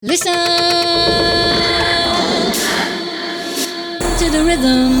Listen to the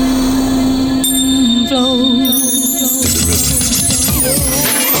rhythm flow.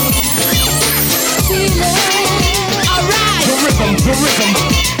 Alright! The rhythm.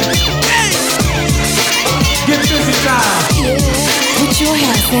 Hey! Get busy time. Put your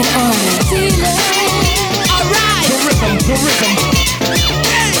headset on. Alright! The rhythm.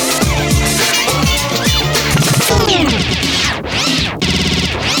 Hey!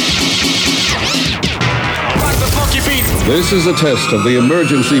 This is a test of the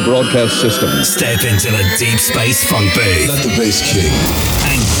emergency broadcast system. Step into the deep space funk booth. Let the bass kick.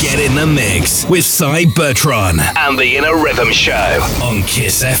 And get in the mix with Cy Bertrand and the Inner Rhythm Show on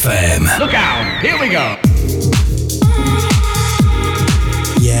Kiss FM. Look out, here we go.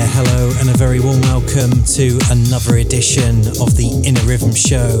 Yeah, hello and a very warm welcome to another edition of the Inner Rhythm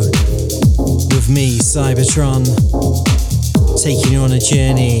Show. With me, Cy Bertrand, taking you on a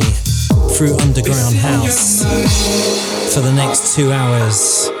journey through underground house for the next 2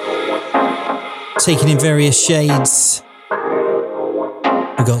 hours, taking in various shades.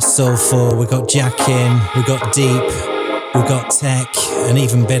 We got soulful, we got jacking, we got deep, we got tech, and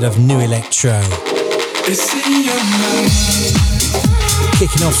even a bit of new electro.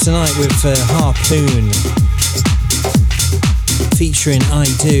 Kicking off tonight with Harpoon featuring I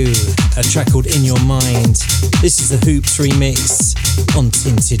Do, a track called In Your Mind. This is the Hoops remix on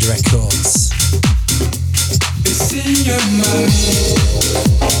Tinted Records. It's in your mind,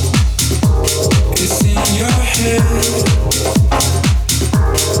 it's in your head,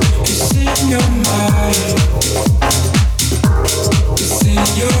 it's in your mind, it's in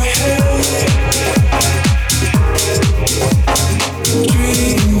your head,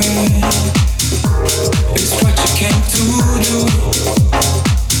 dreaming, it's what you came to do,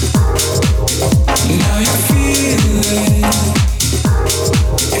 now you're feeling,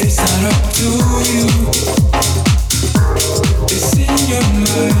 it's not up to you. It's in your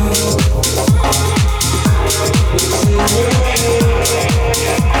mind. It's in your head.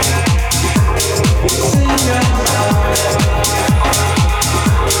 It's in your mind.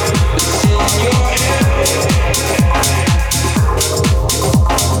 It's in your head.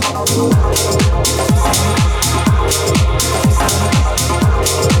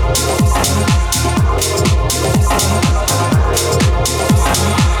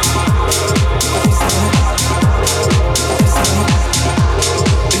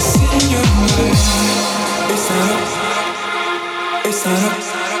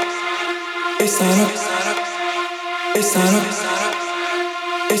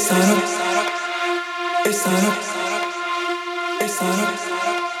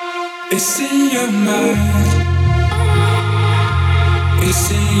 It's in your mind, it's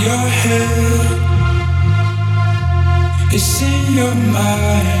in your head, it's in your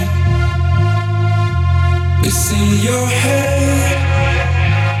mind, it's in your head,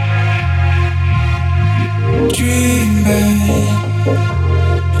 dreaming,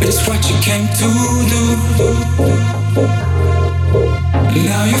 it's what you came to do,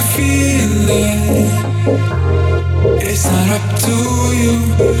 now you're feeling, it's not up to you.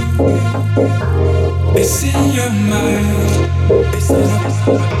 It's in your mind. It's not up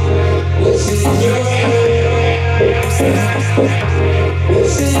to you. It's in your head. It's not up to you.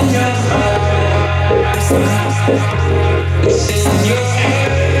 It's in your mind. It's not up to you. It's in your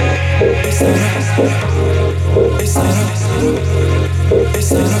head. It's not up to you. It's not up to you.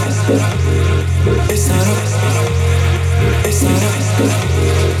 It's not up to you. It's not up to you. It's not up to you.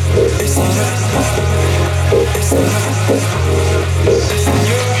 It's not up to you. It's not up to you. It's in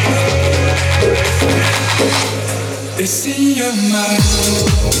your head. It's in your mind.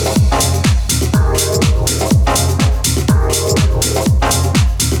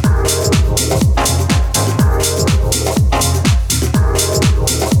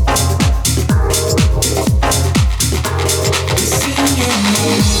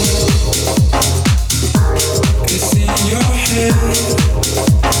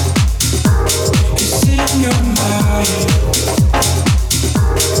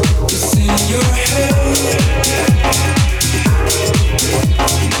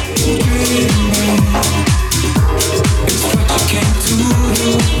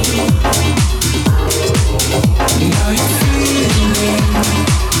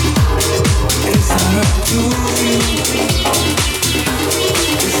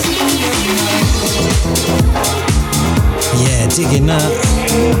 Digging that.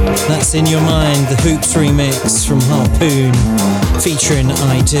 That's In Your Mind, the Hoops remix from Harpoon, featuring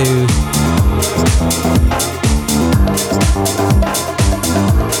I Do.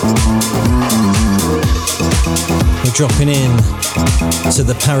 we're dropping in to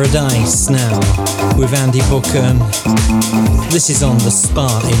the Paradise now with Andy Bookham. This is on the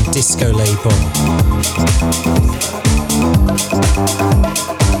Spartan Disco label.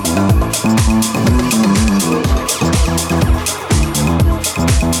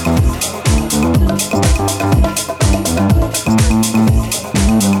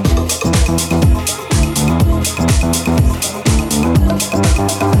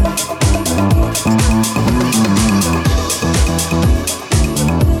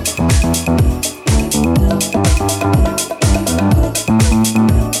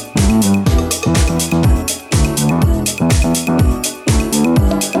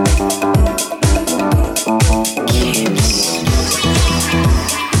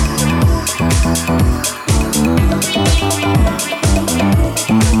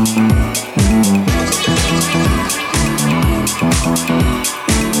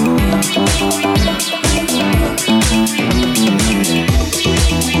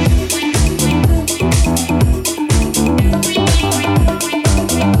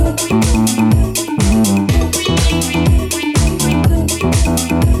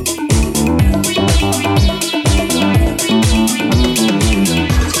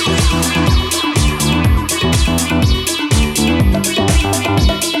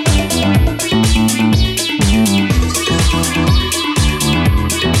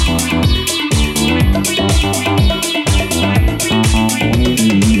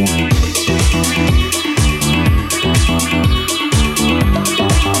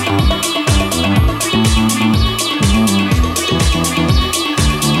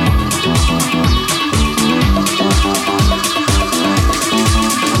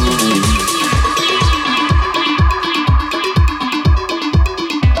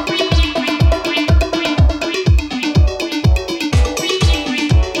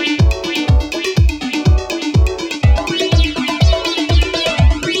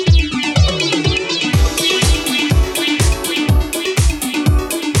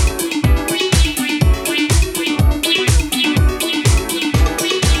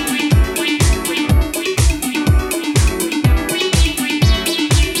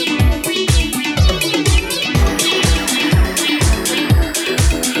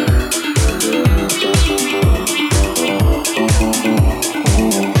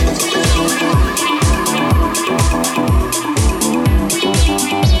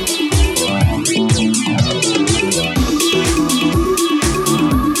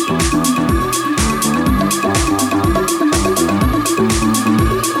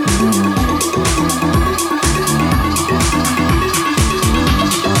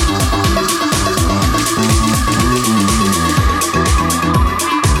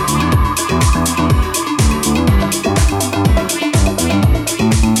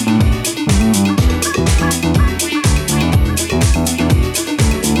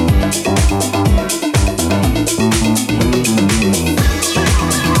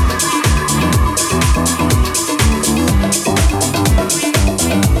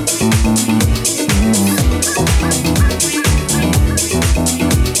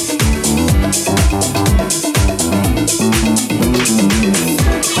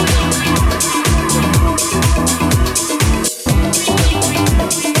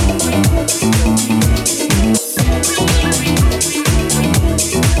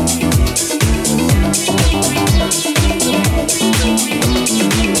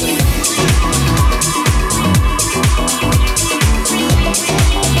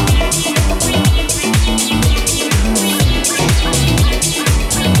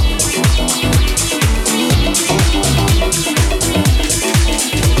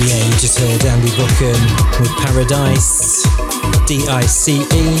 With Paradise,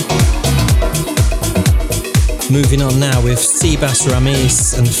 D-I-C-E. Moving on now with Seabass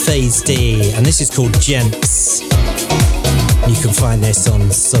Ramis and Phase D, and this is called Gents. You can find this on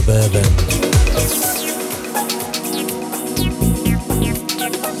Suburban.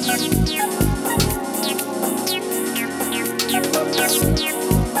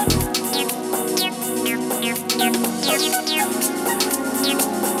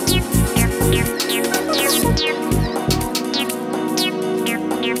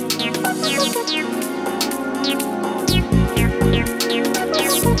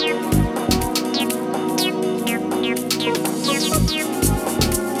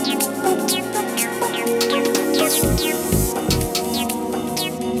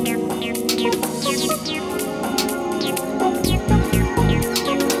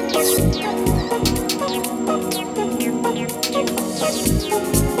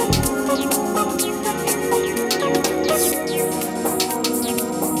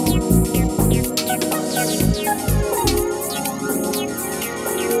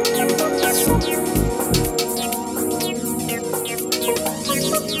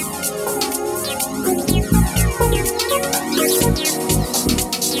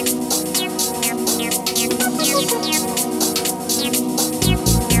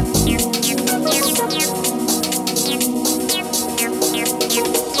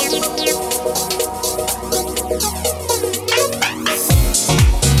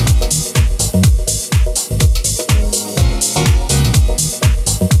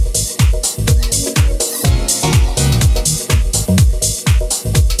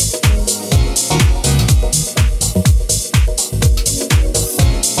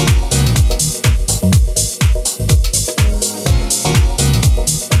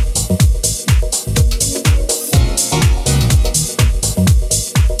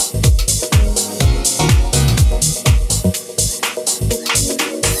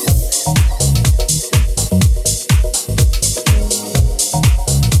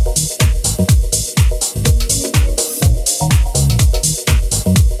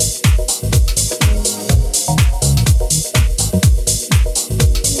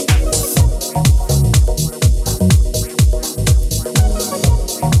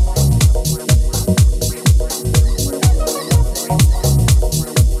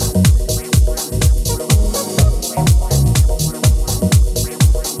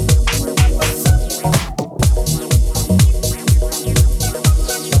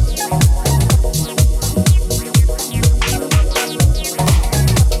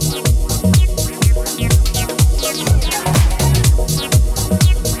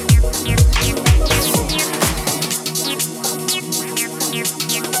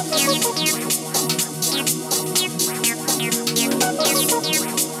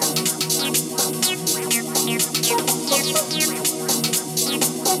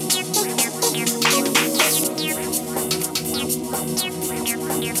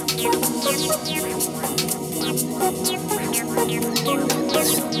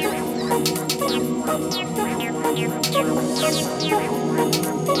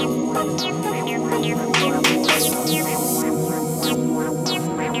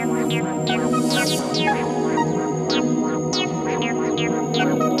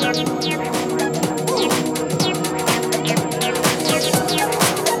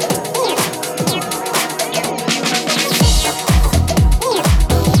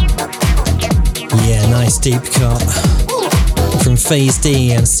 Deep cut from Phase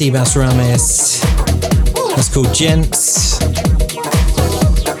D and Sebas Ramis. That's called Gents.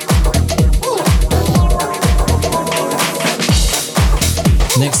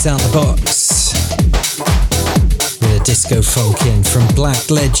 Next out the box with a disco funk in from Black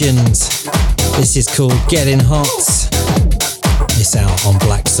Legend. This is called Getting Hot. It's out on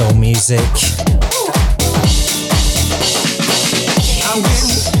Black Soul Music.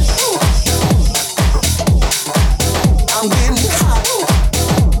 I'm getting hot.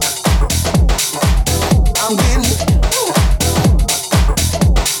 I'm getting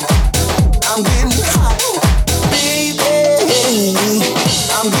hot, baby.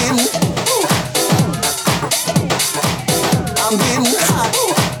 I'm getting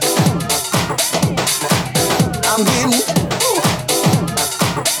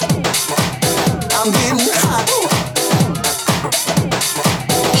hot.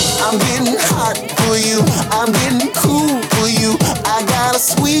 I'm getting hot for you. I'm getting cool for you. I got a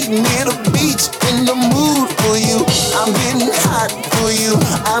sweet little beach in the mood for you. I'm getting hot for you.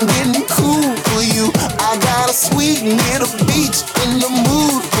 I'm getting cool for you. I got a sweet little beach in the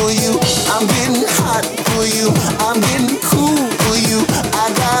mood for you. I'm getting hot for you. I'm getting cool for you.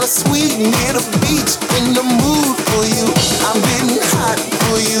 I got a sweet little beach in the mood for you. I'm getting hot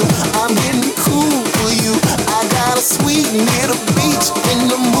for you. I'm getting cool for you. I got a sweet little beach in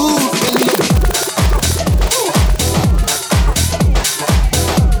the mood.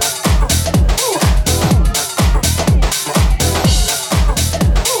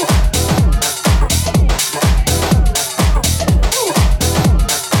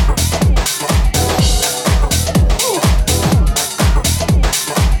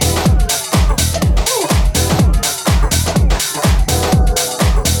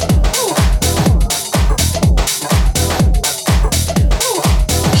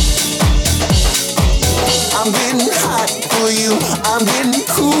 I'm getting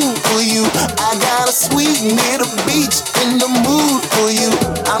cool for you. I got a sweet little beach in the mood for you.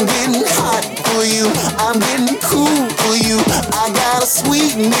 I'm getting hot for you. I'm getting cool for you. I got a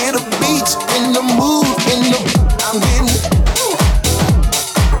sweet little beach in the mood. I'm getting hot.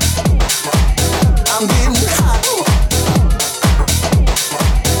 I'm getting hot,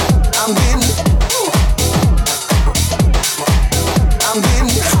 baby. I'm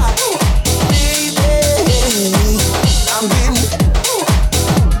getting hot. I'm getting hot,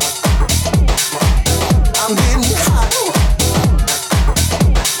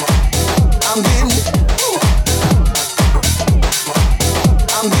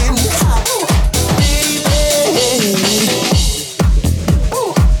 baby.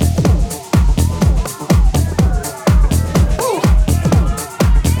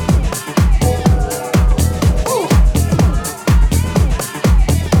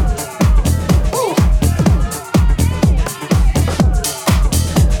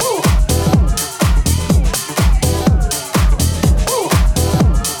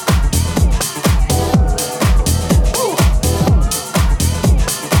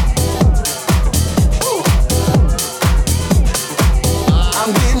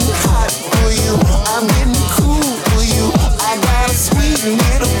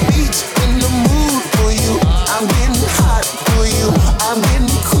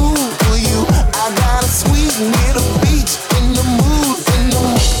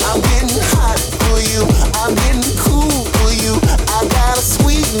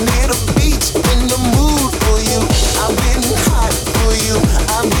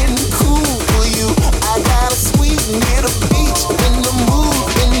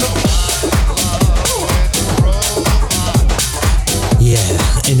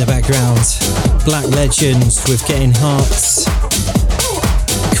 Black Legends with Getting Hearts.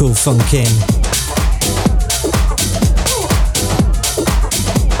 Cool funkin'.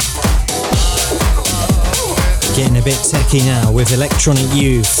 Getting a bit techie now with Electronic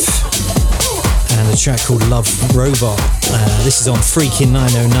Youth and a track called Love Robot. This is on Freakin'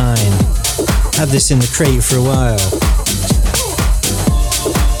 909. Had this in the crate for a while.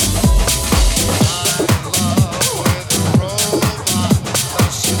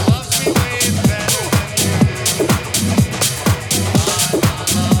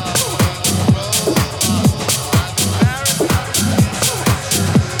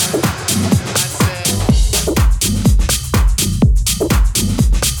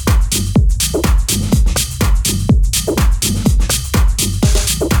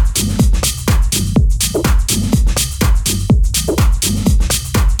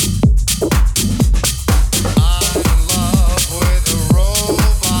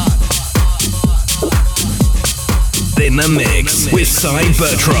 In the mix with Cy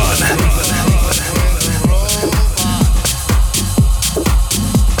Bertrand.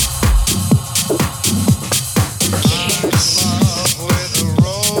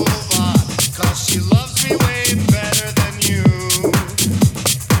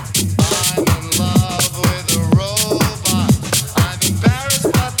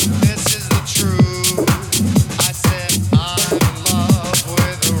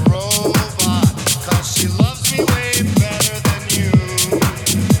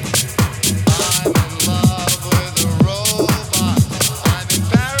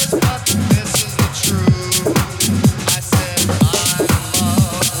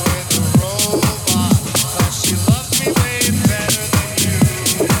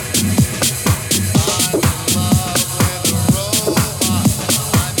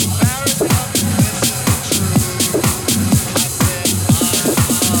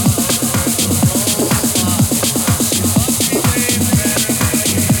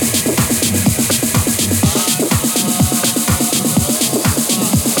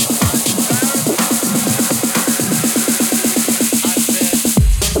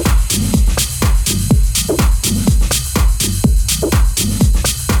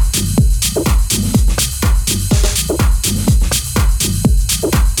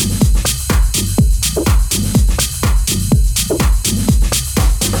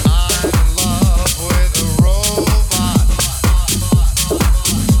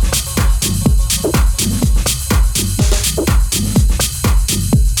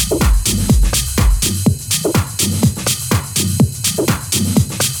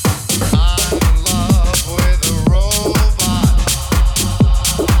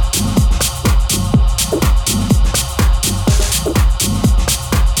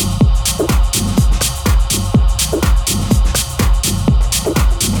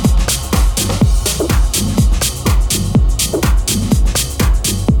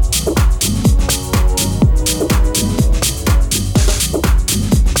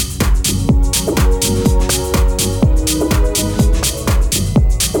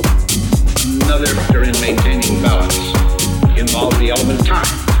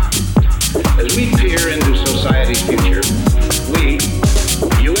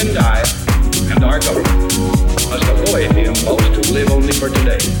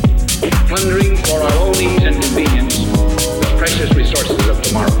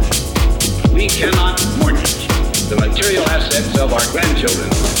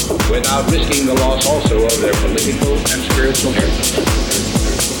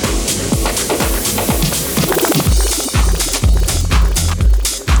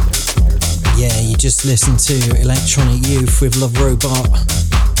 Listen to Electronic Youth with Love Robot.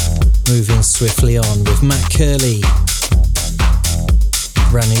 Moving swiftly on with Matt Curley.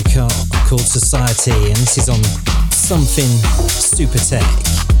 Brand new car called Society, and this is on Something Super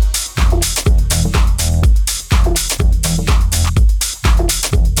Tech.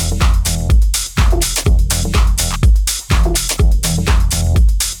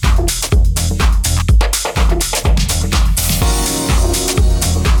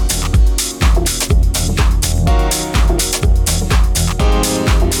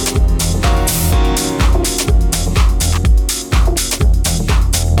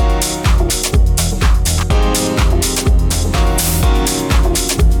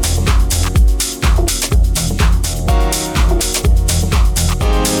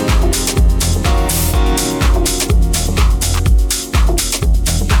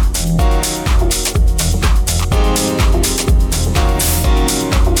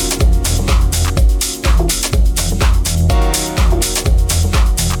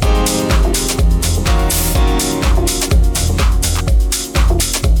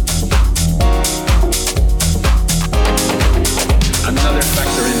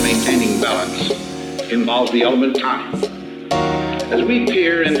 involves the element of time. As we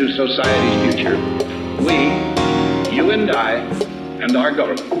peer into society's future, we, you and I, and our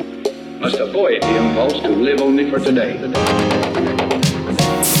government must avoid the impulse to live only for today.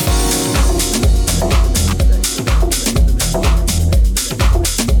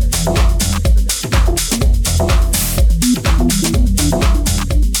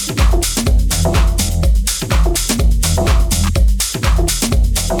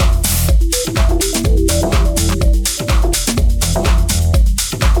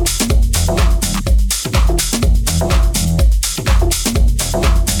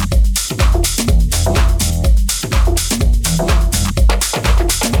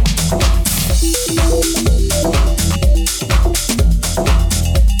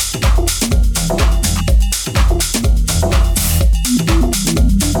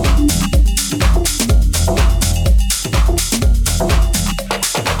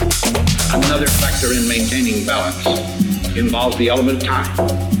 Involves the element of time.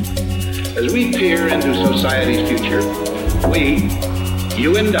 As we peer into society's future, we,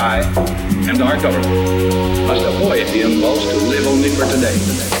 you and I, and our government must avoid the impulse to live only for today.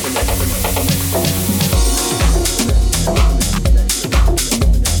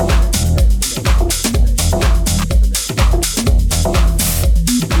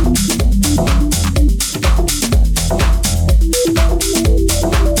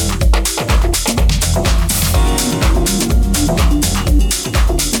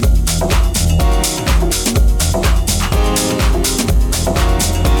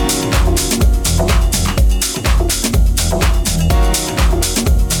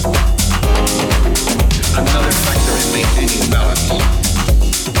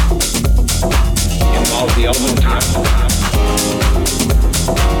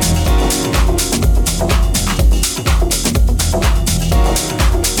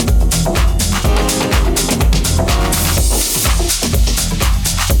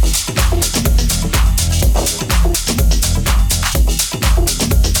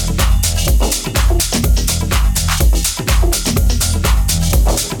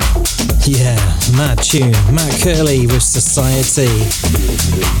 Tune, Matt Curley with Society,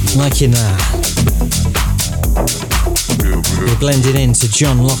 liking that. We're blending into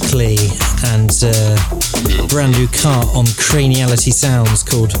John Lockley and a brand new cut on Craniality Sounds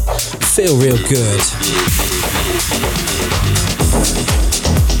called Feel Real Good.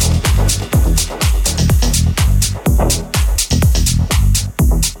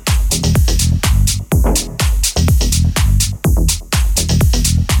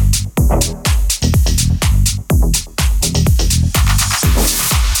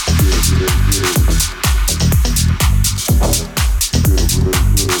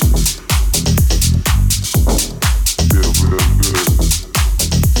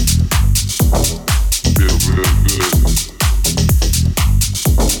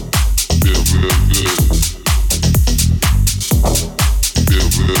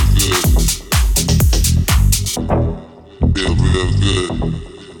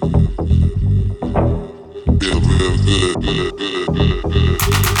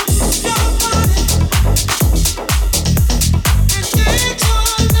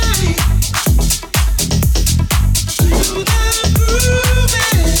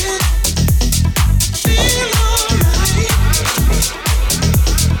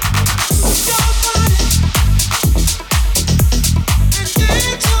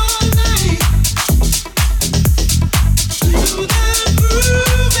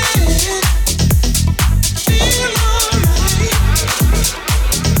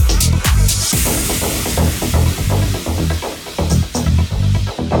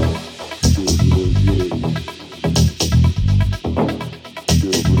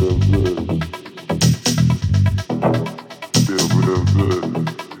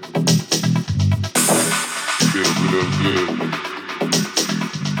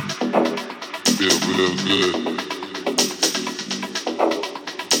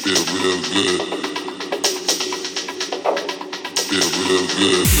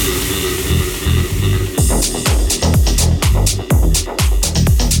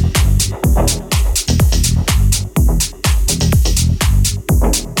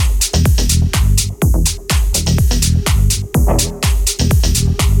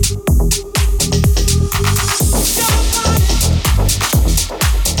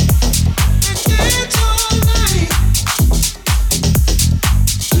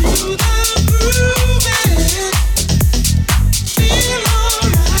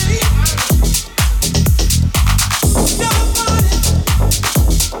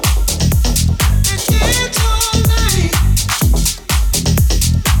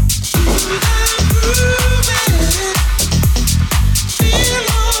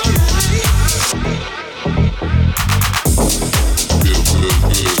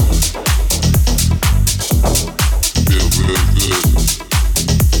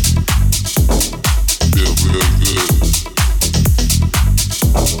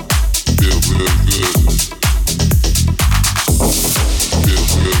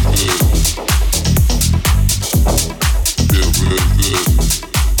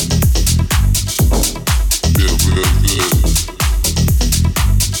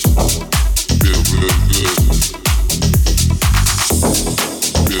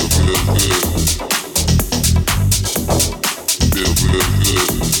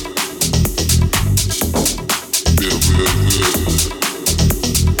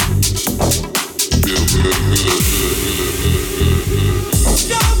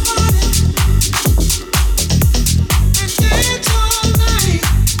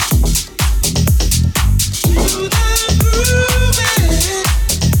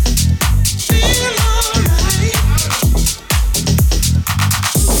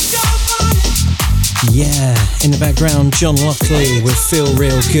 In the background, John Lockley with Feel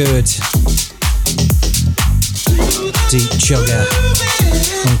Real Good. Deep Jugger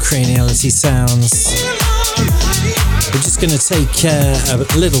on Craniality Sounds. We're just going to take a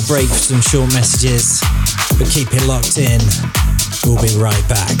little break for some short messages, but keep it locked in. We'll be right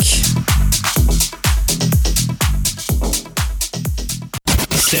back.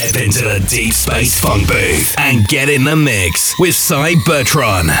 Step into the Deep Space Funk booth and get in the mix with Cy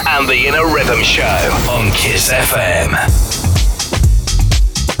Bertrand and the Inner Rhythm Show on Kiss FM.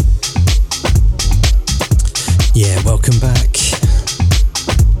 Yeah, welcome back.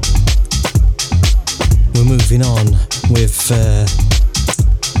 We're moving on with a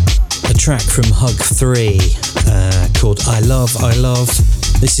track from Hug 3 called I Love, I Love.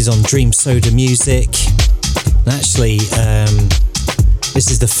 This is on Dream Soda Music. And actually, this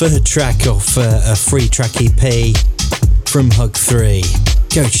is the third track off a 3-track EP from Hug 3.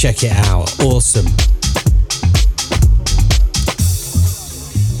 Go check it out. Awesome.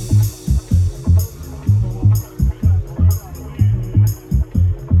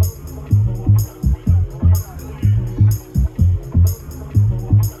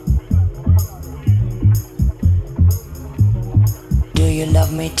 Do you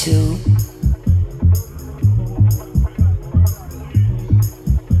love me too?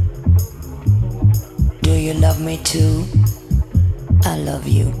 Do you love me too? I love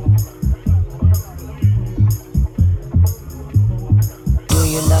you. Do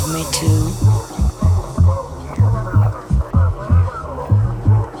you love me too?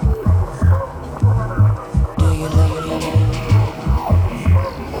 Do you love me too? Do you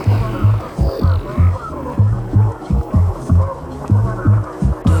love me too?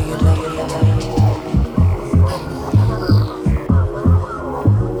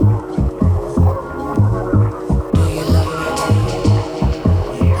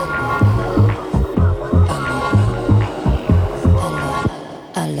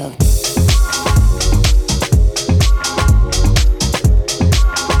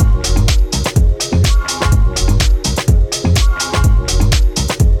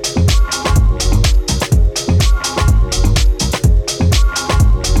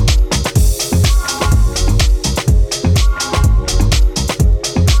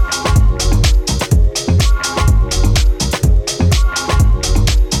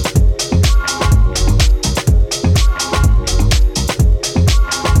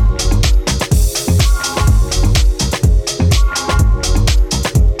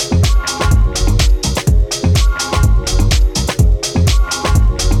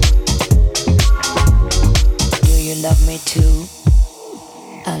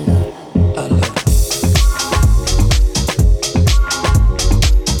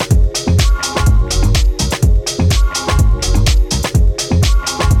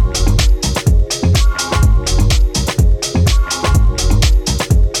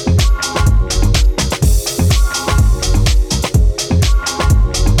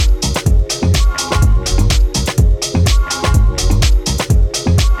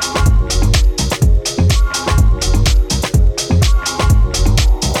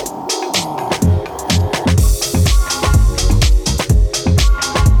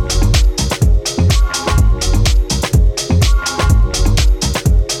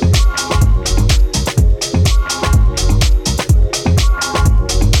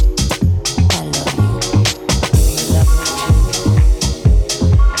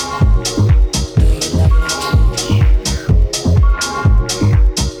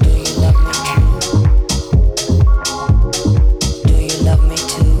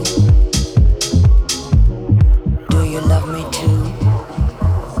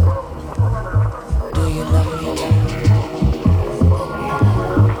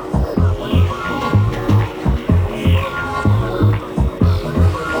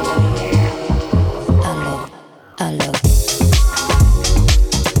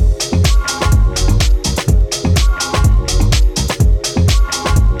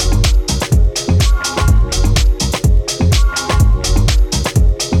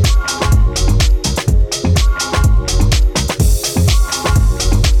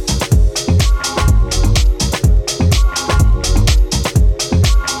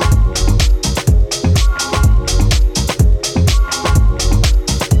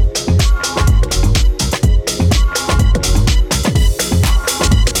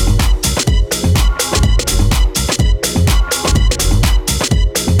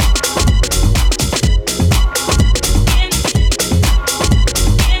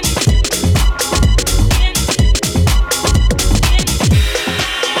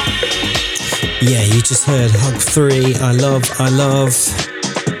 just heard Hug 3, I Love, I Love.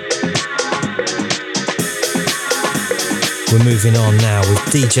 We're moving on now with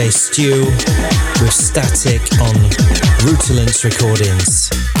DJ Stu with Static on Brutalance Recordings.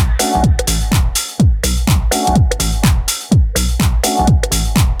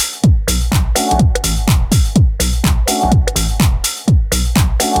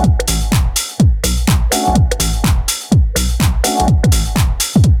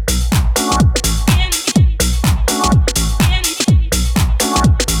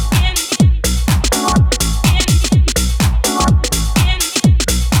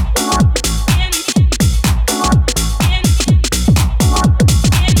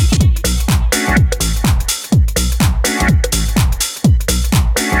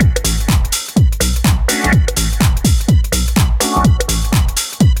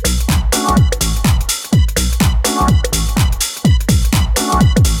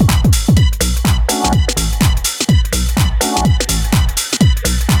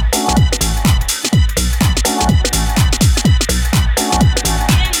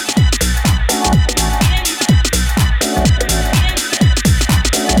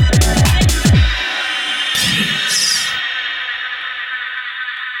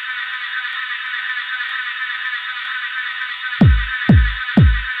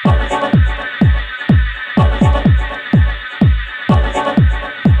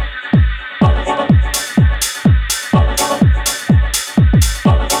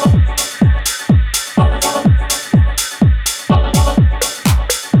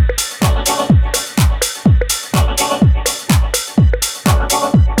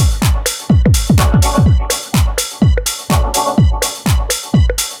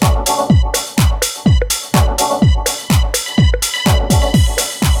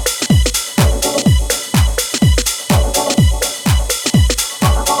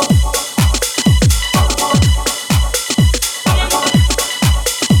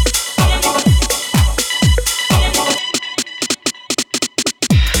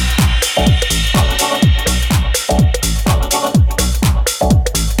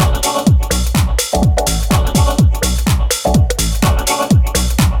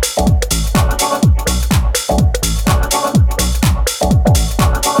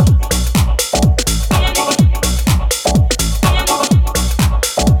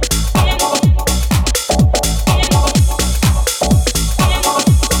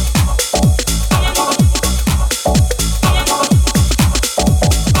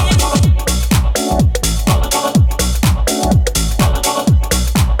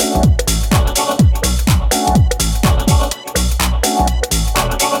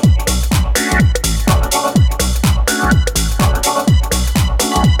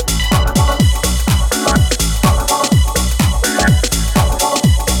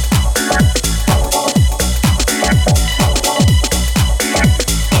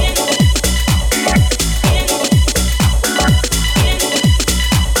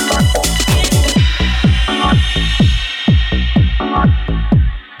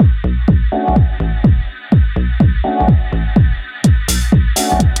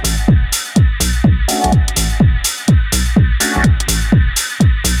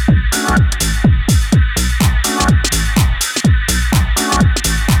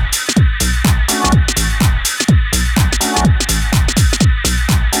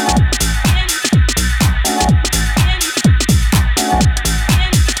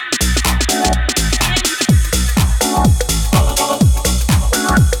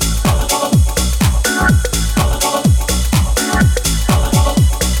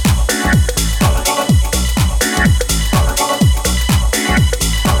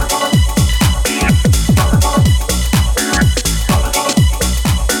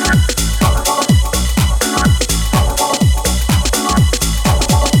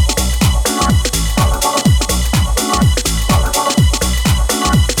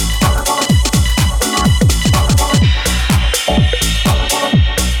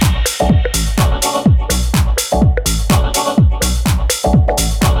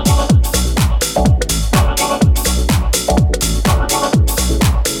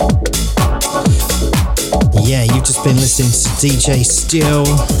 Been listening to DJ Steel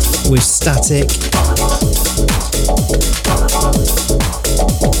with Static.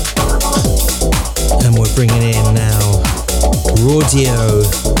 And we're bringing in now Raudio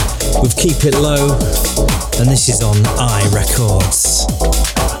with Keep It Low, and this is on I Records.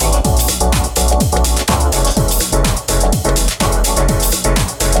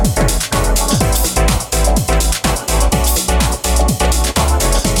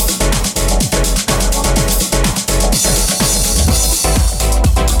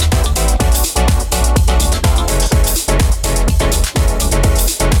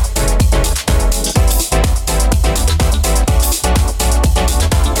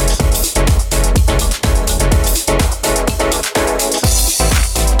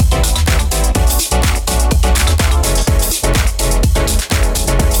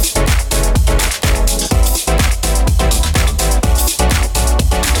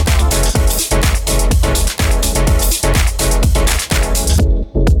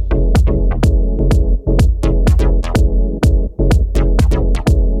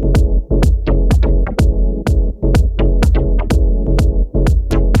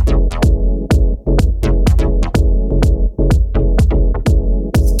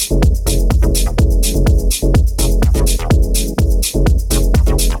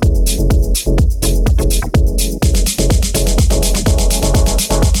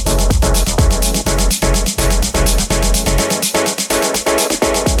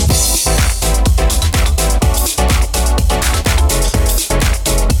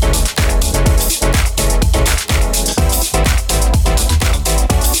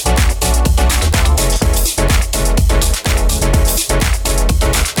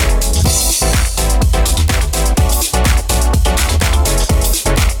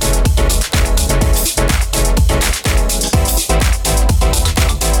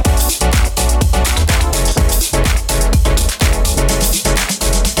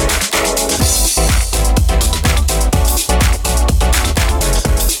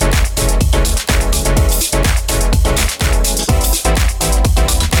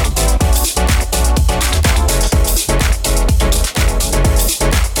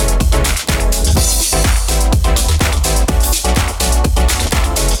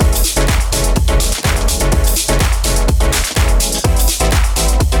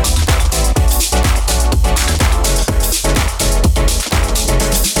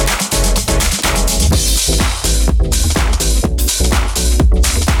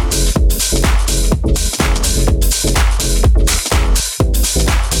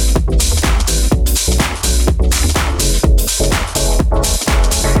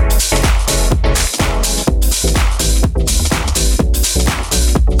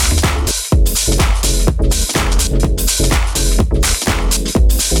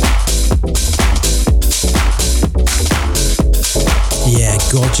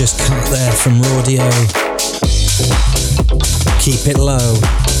 Rogers cut there from Raudio. Keep it low.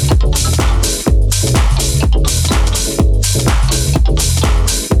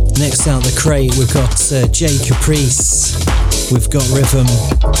 Next out the crate, we've got Jay Caprice. We've got Rhythm.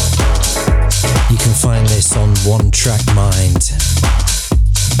 You can find this on One Track Mind.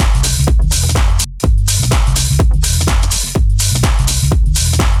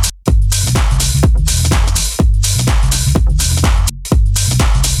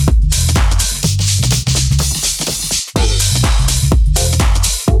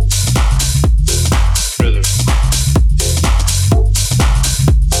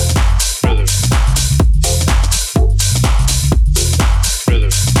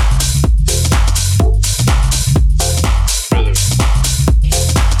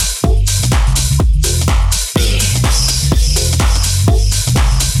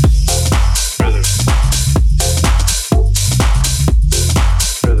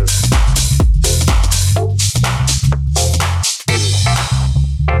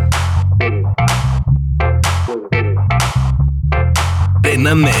 In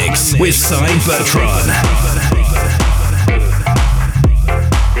the mix with Cy Bertrand.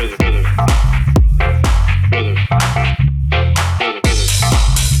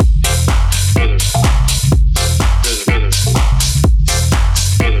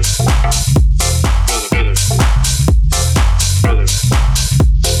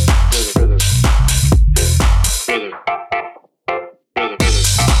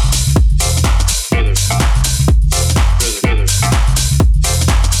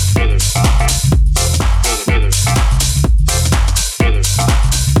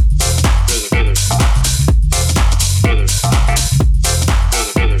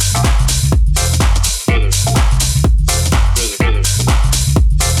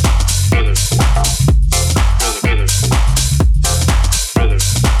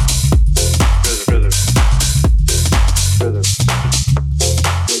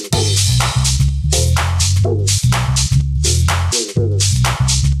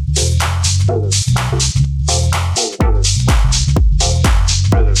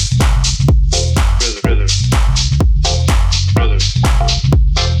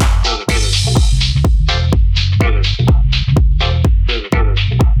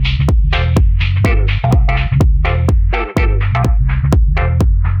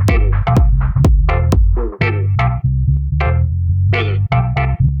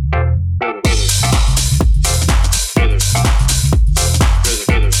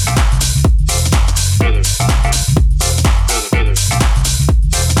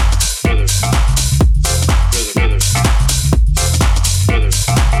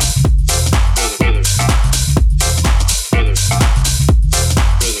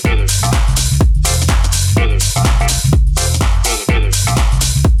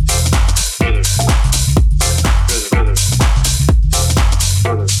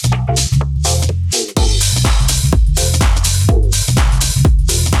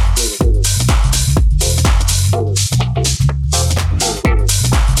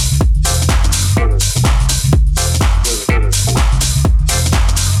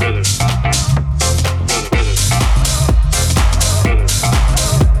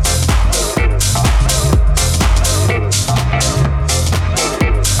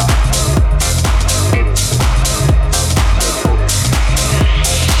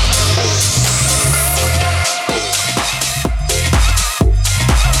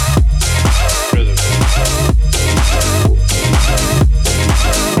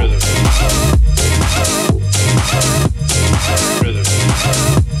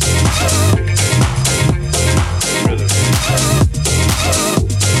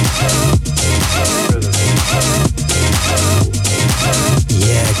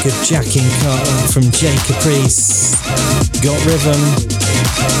 Jacking cut from Jay Caprice. Got Rhythm.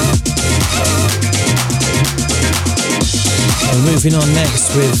 We're moving on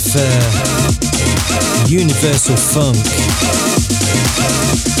next with Universal Funk.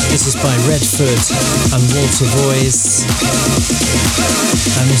 This is by Redford and Walter Voice.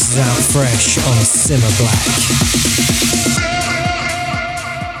 And this is out fresh on Simmer Black.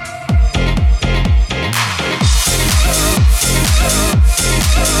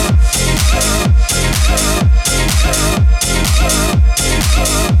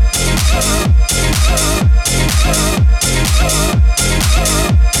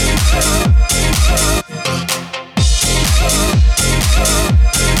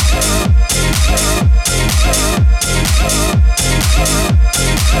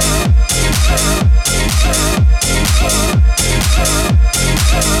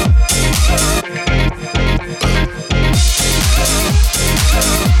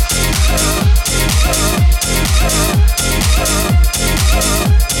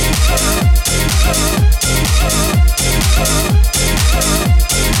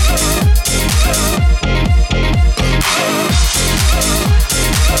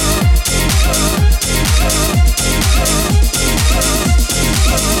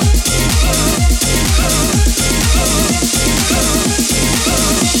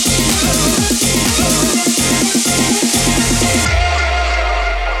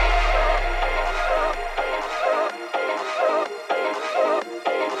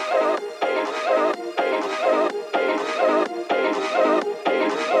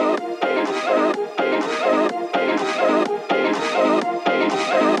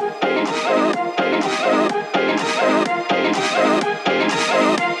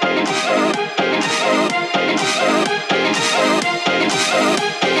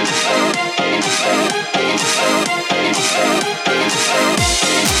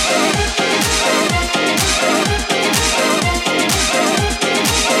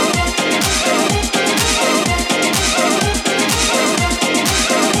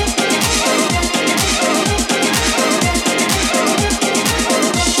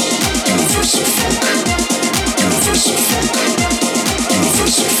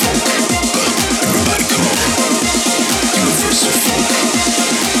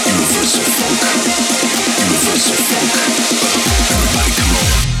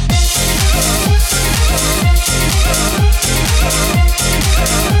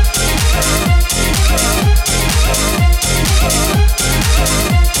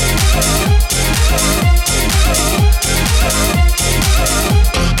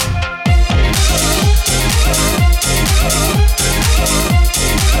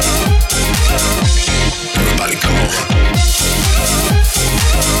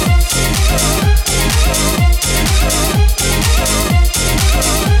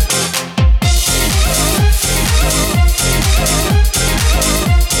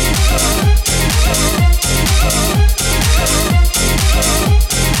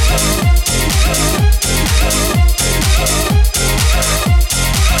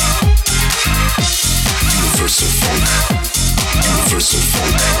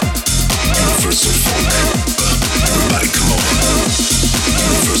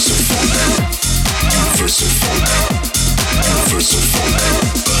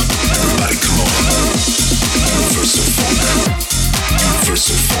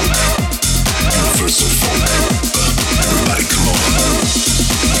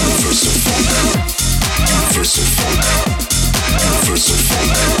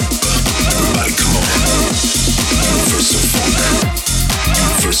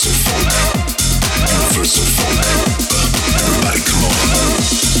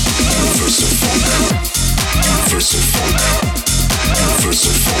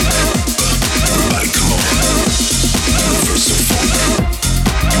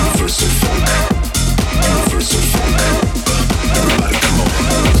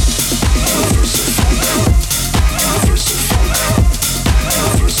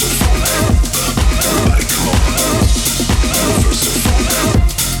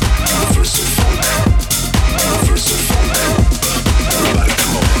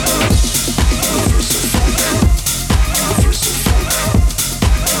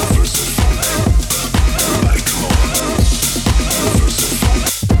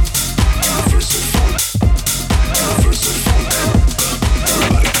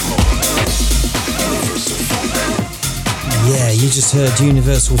 Heard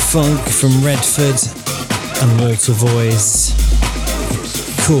Universal Funk from Redford and Walter Voice.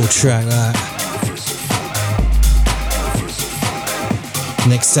 Cool track that.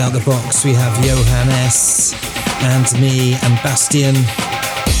 Next out the box we have Johannes and me and Bastian.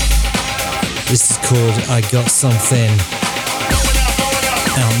 This is called I Got Something.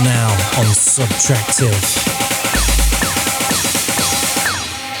 Out now on Subtractive.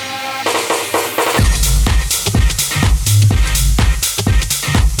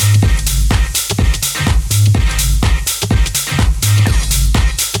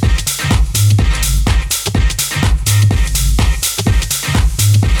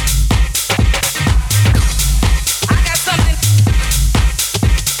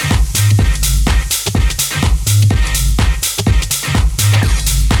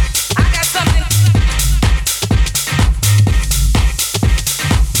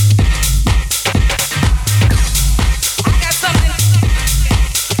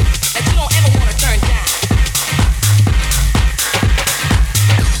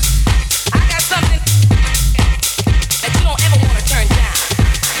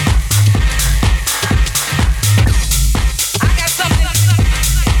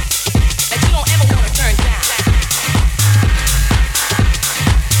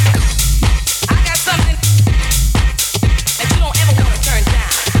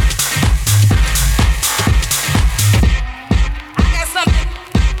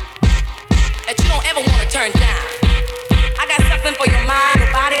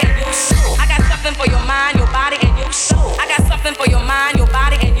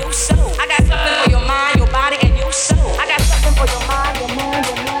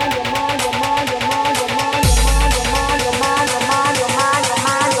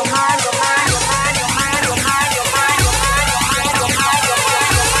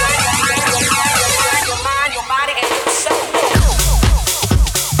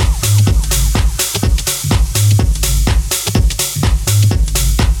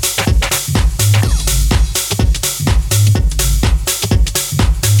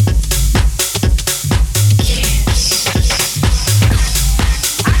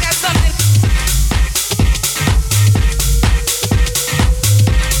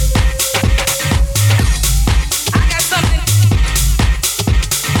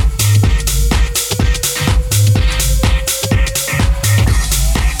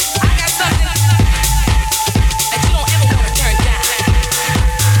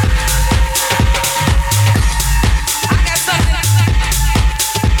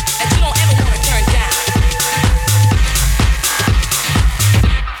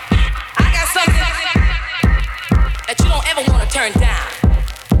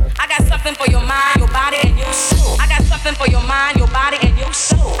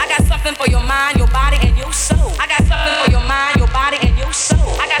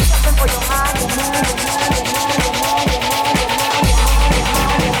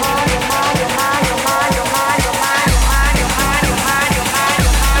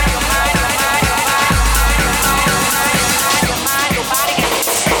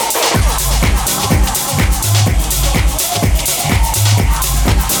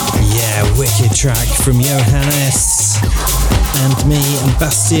 Track from Johannes and me and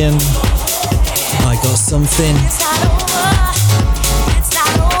Bastian. I Got Something.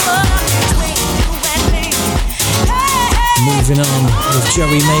 Moving on with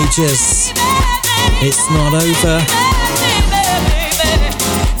Joey Majors. It's Not Over.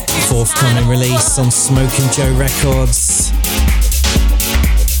 Forthcoming release on Smoking Joe Records.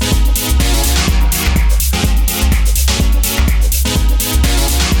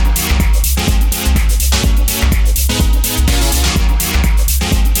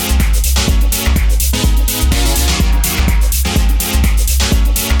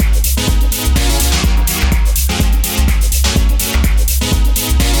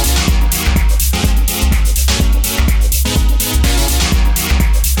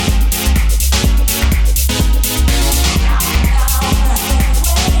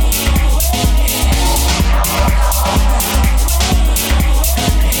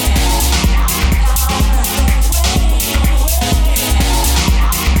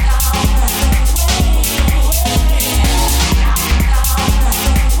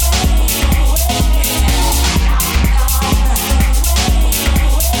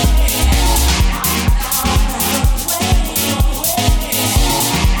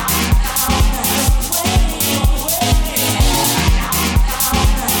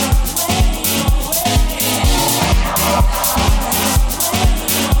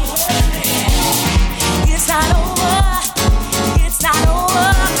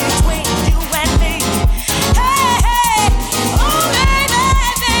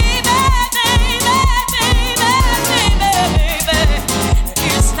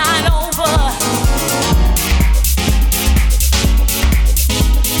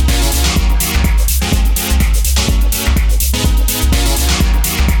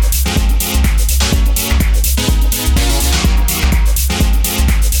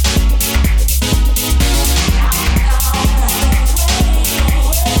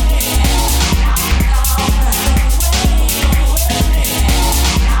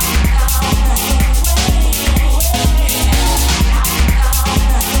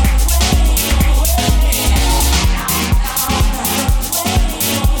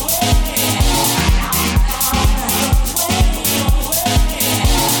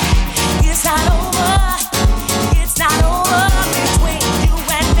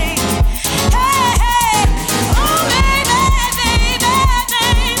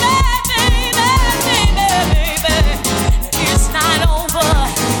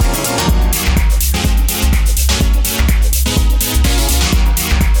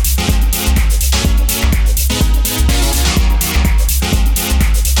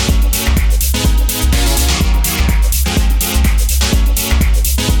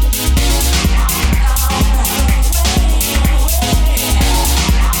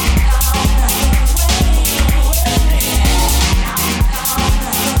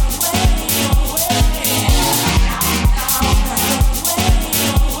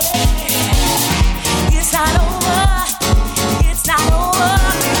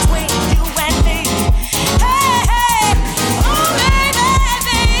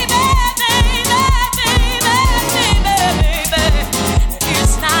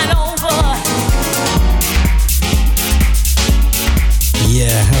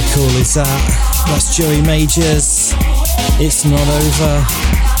 is that? That's Joey Majors. It's Not Over.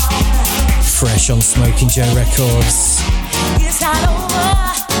 Fresh on Smoking Joe Records. It's not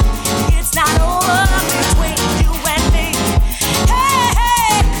over. It's not over between you and me. Hey,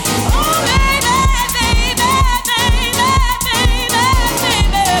 hey. Oh, baby, baby, baby, baby,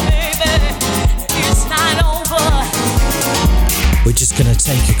 baby, baby. It's not over. We're just going to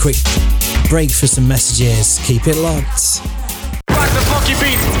take a quick break for some messages. Keep it locked.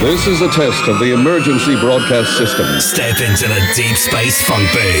 This is a test of the emergency broadcast system. Step into the deep space funk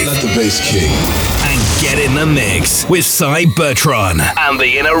booth. Let the bass king. And get in the mix with Cy Bertrand and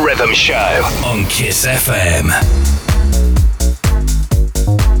the Inner Rhythm Show on Kiss FM.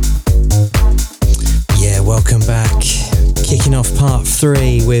 Yeah, welcome back. Kicking off part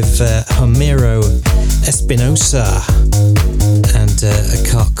 3 with Homero Espinosa and a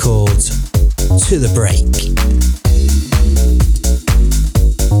cut called To the Break.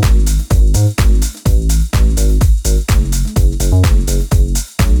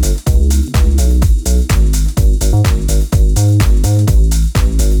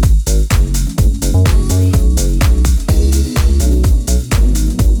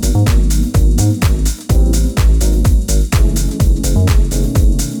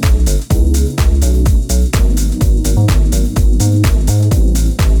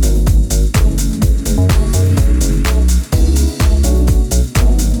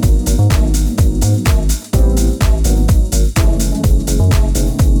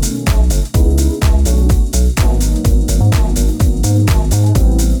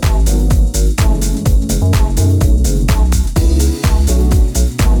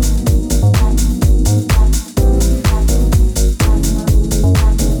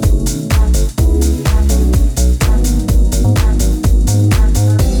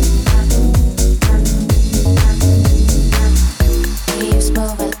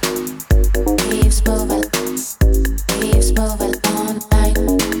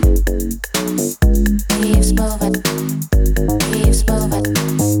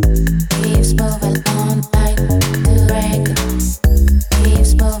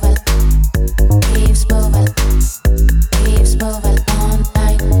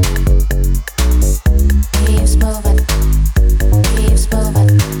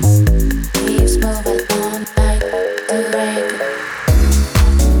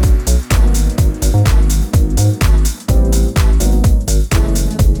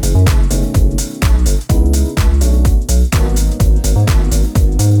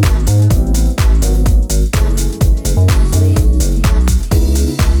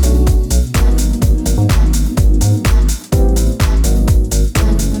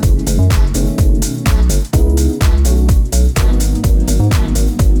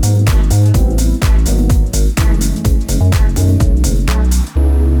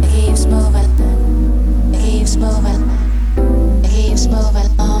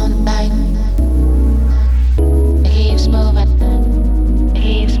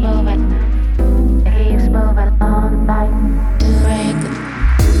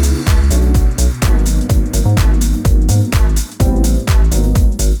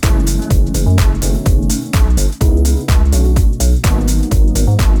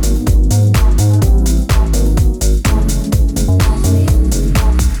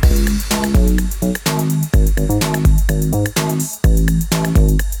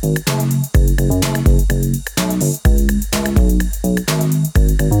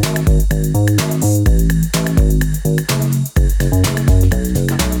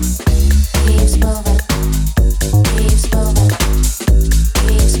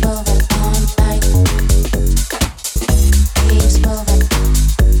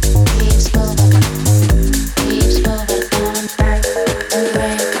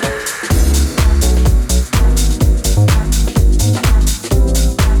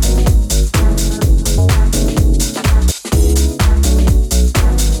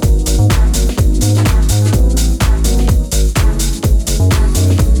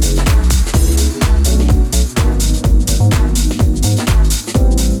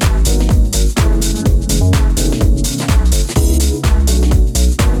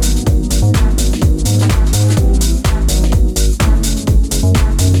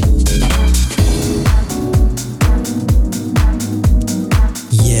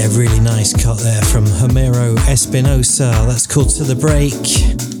 Espinosa, that's called To The Break.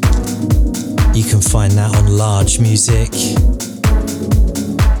 You can find that on Large Music.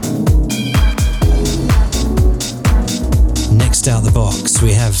 Next out the box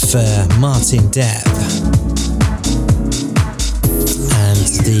we have Martin Depp and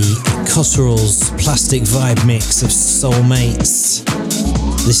the Cotterell's Plastic Vibe mix of Soulmates.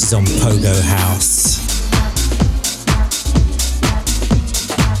 This is on Pogo House.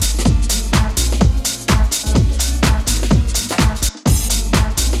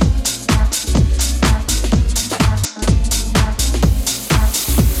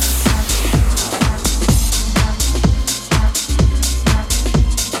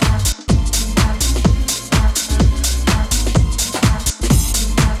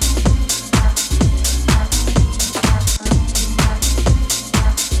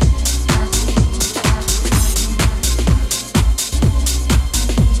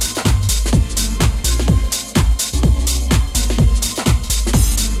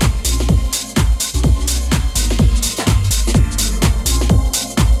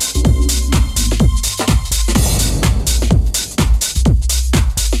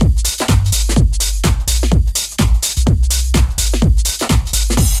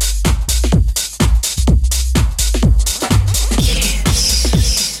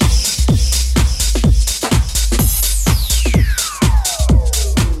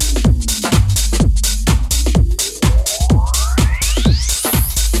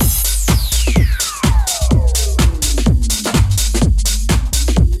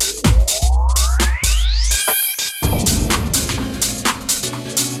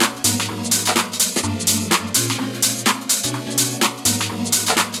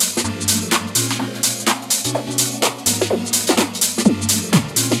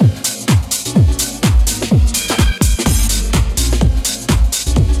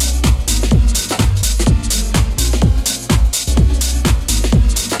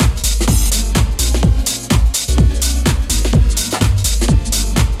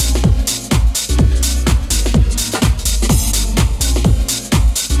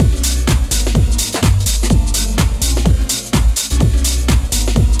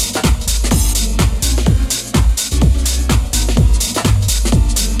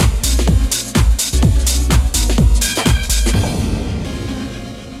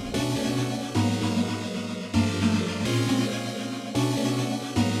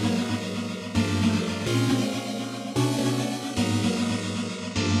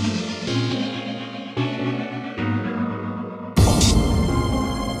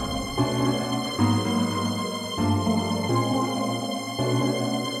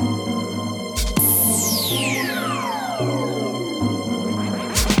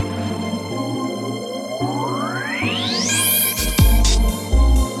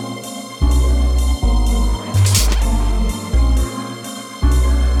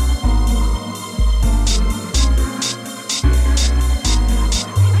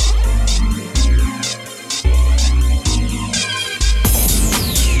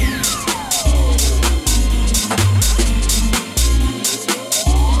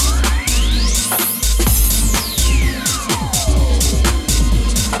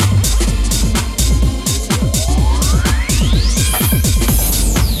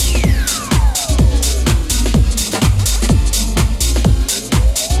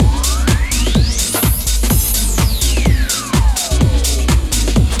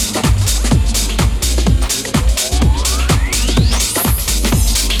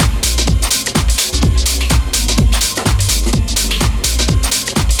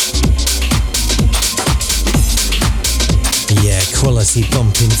 Quality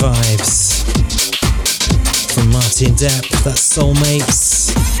bumping vibes from Martin Depp, that's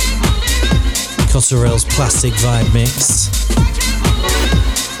Soulmates, Cotterell's Plastic Vibe Mix.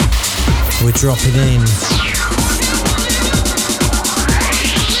 We're dropping in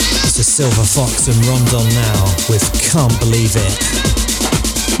to Silver Fox and Rondon now with Can't Believe It.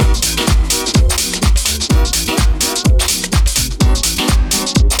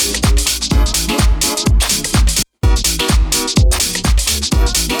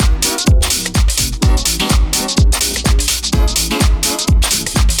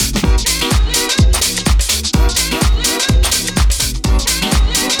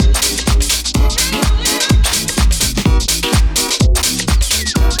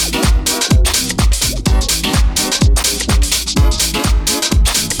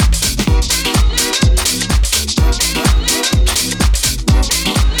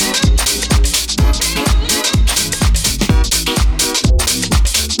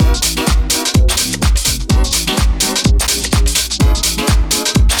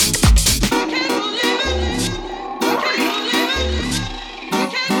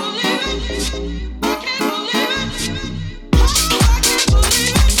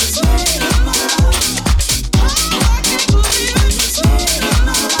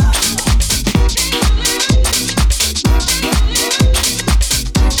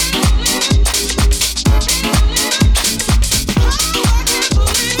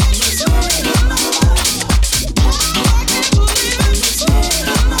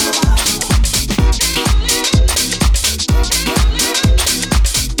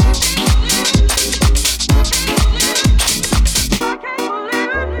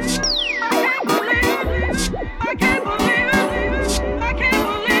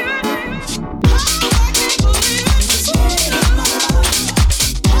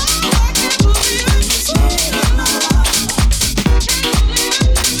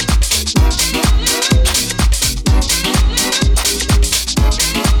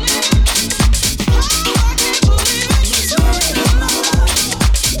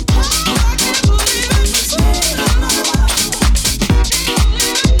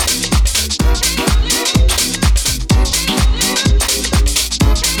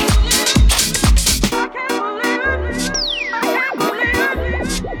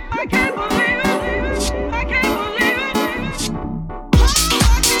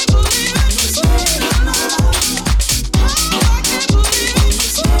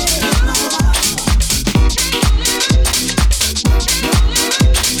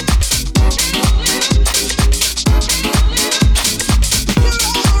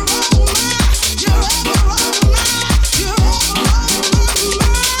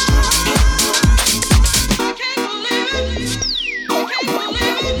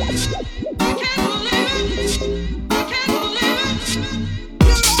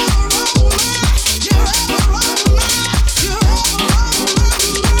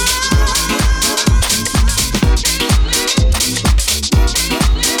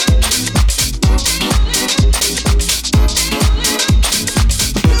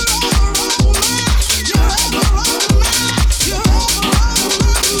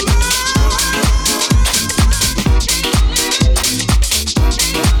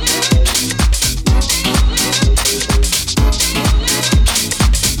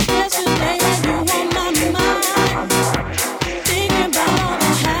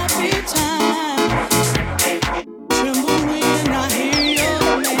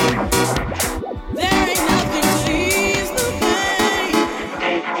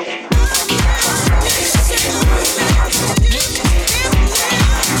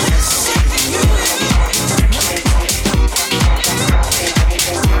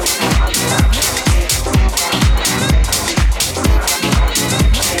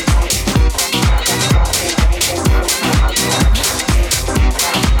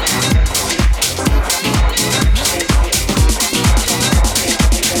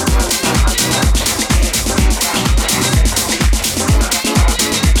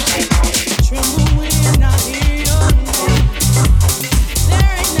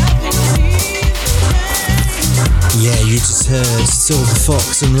 heard Silver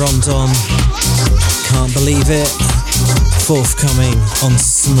Fox and Rondon, Can't Believe It, forthcoming on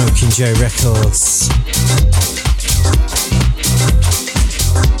Smoking Joe Records.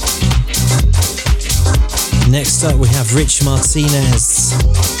 Next up we have Rich Martinez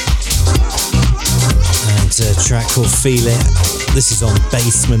and a track called Feel It. This is on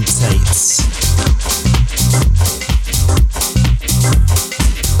Basement Tapes.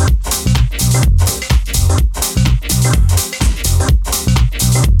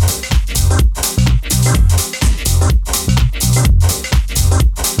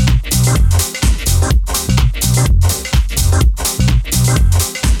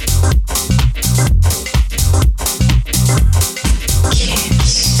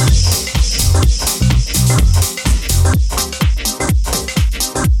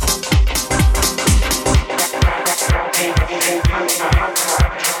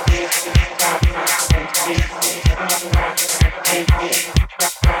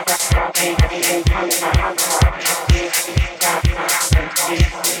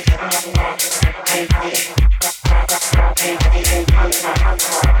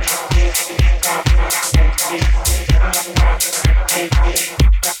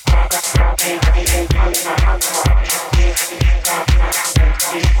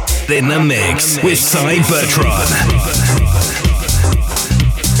 In the mix with Cy Bertrand.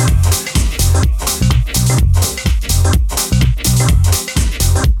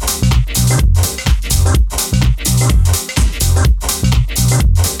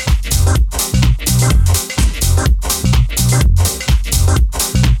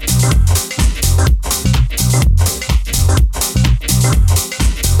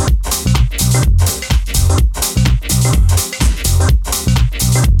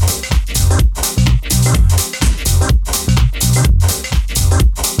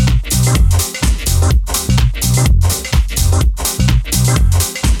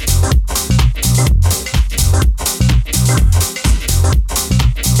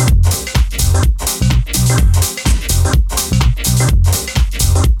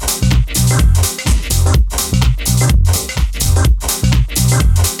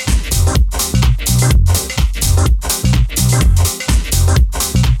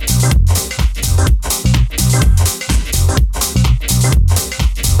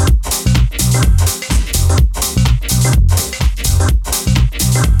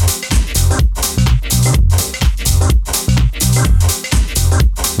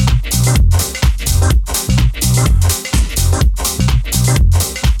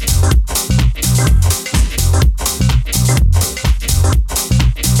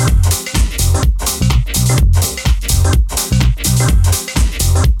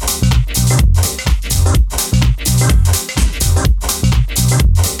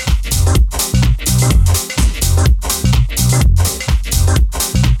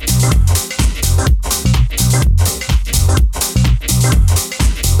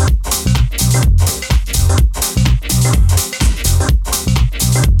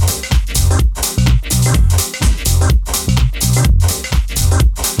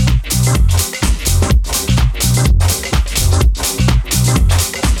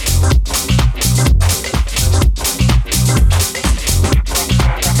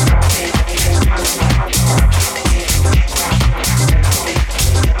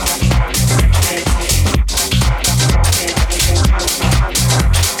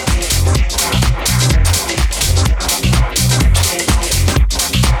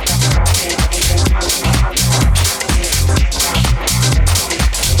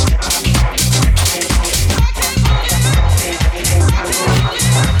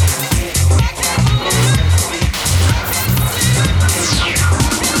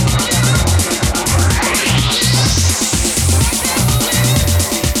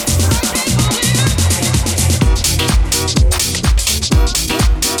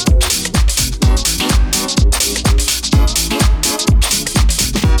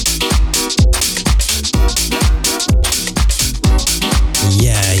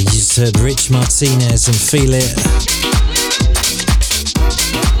 Heard Rich Martinez and Feel It.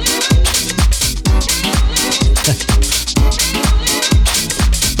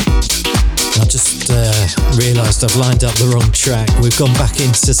 I just realised I've lined up the wrong track. We've gone back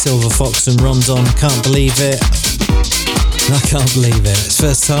into Silver Fox and Rondon, Can't Believe It. And I can't believe it. It's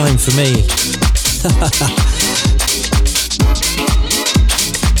first time for me.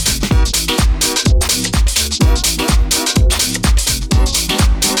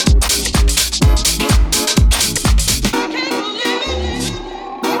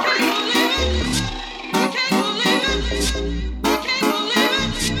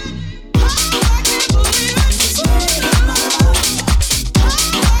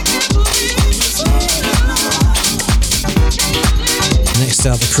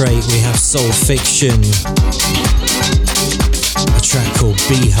 crate we have Soul Fiction, a track called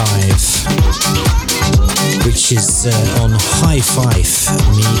Beehive, which is on High Five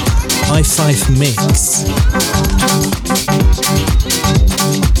Mix.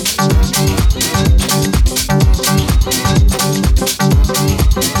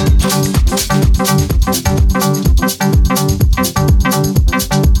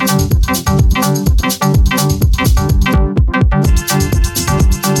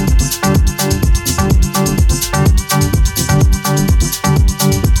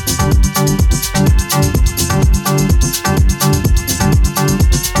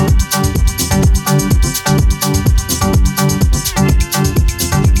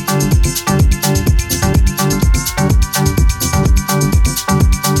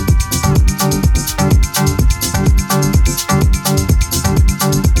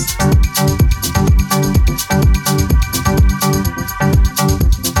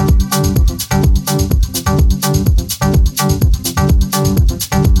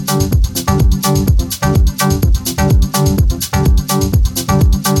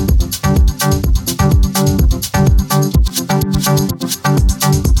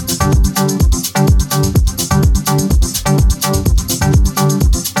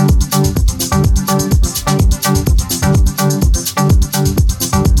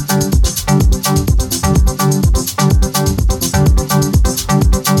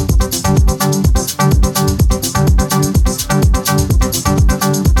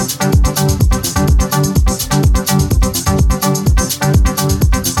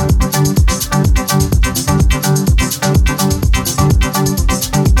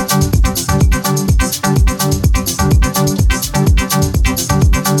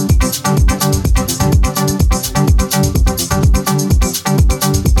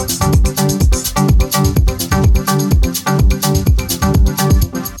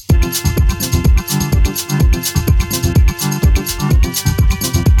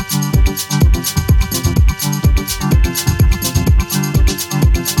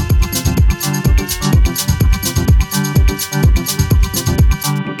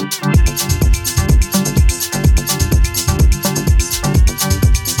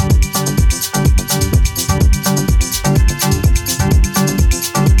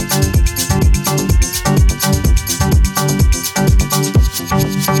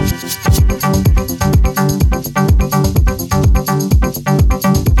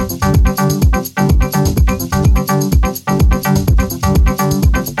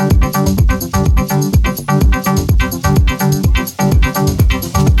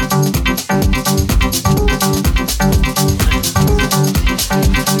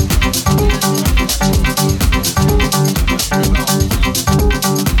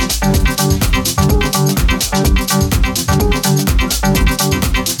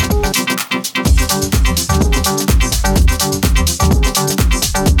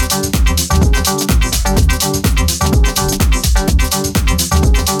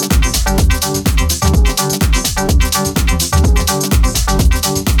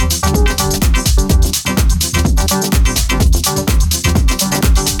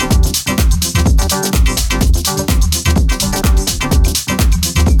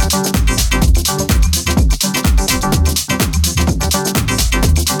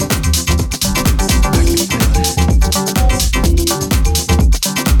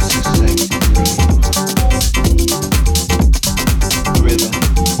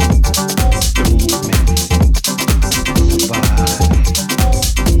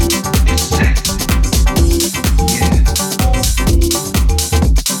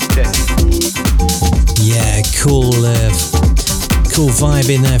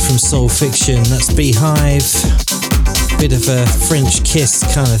 Vibe in there from Soul Fiction. That's Beehive. Bit of a French kiss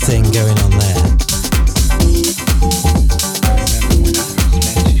kind of thing going on there.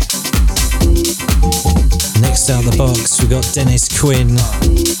 Next out the box, we got Dennis Quinn.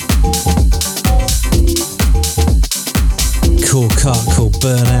 Cool cut called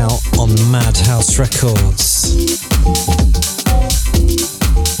Burnout on Madhouse Records.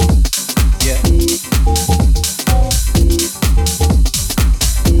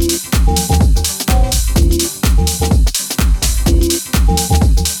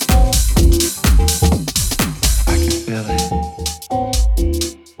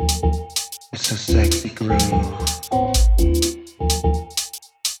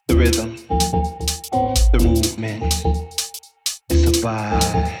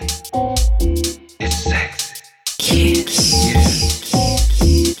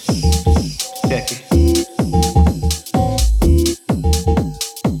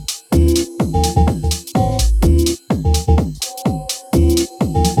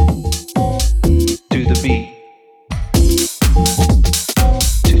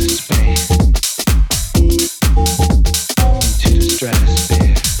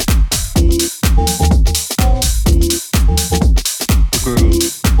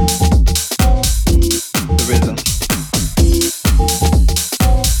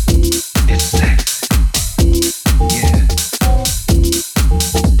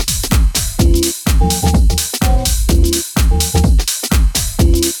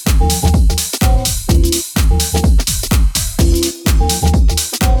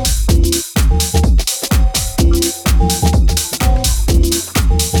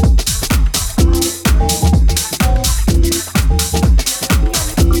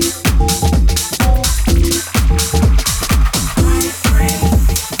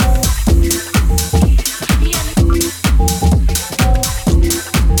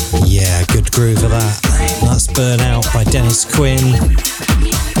 Quinn.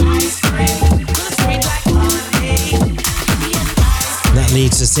 That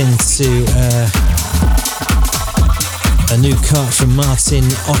leads us into a new cut from Martin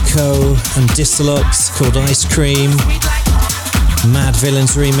Ocko and Dissolux called Ice Cream. Mad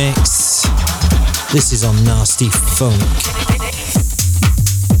Villains remix. This is on Nasty Funk.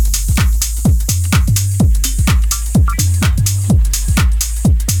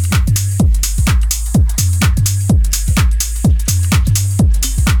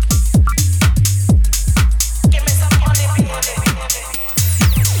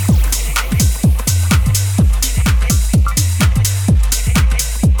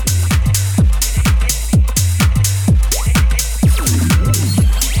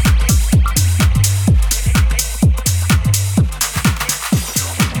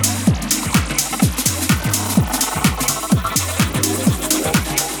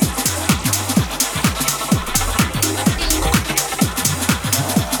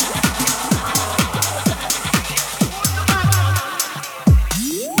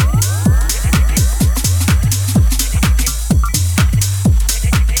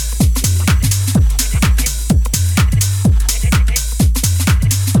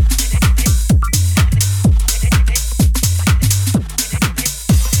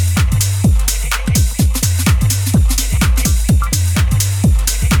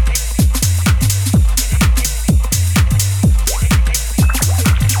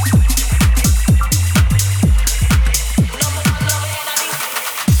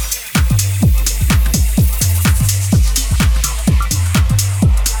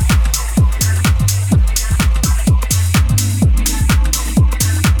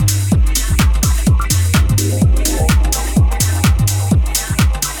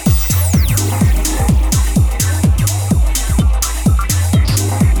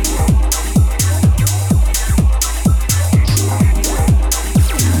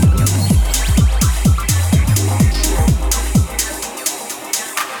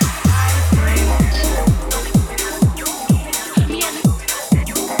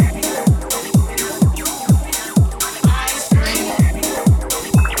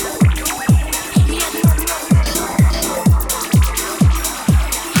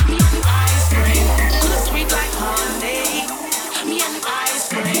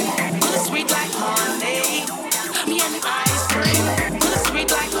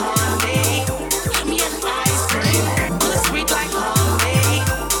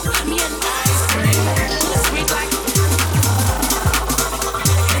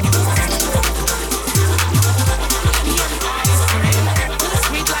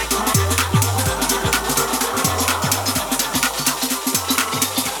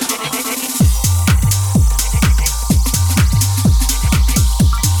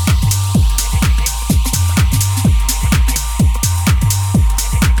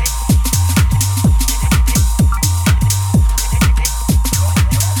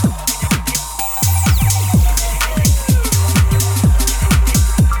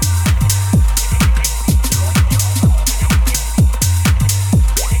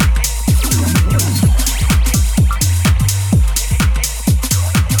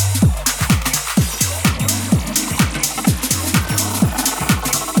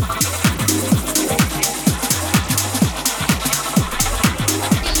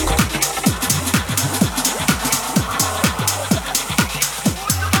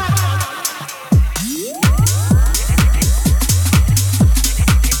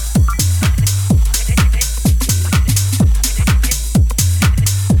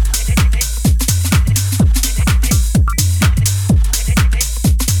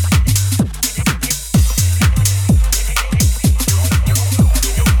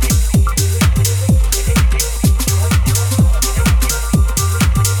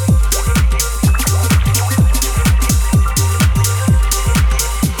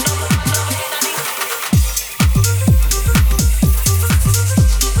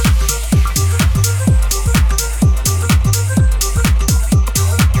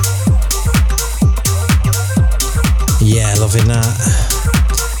 Loving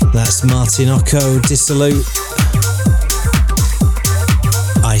that. That's Martin Ocko, Dissolute,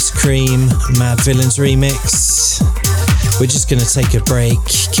 Ice Cream, Mad Villains remix. We're just going to take a break.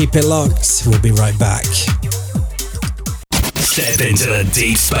 Keep it locked. We'll be right back. Step into the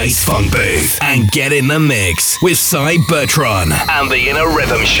Deep Space Funk booth and get in the mix with Cy Bertrand and the Inner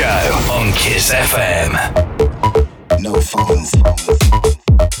Rhythm Show on Kiss FM. No phones.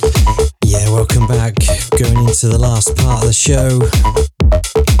 Yeah, welcome back. Going into the last part of the show.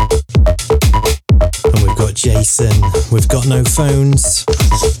 And we've got Jason. We've got no phones.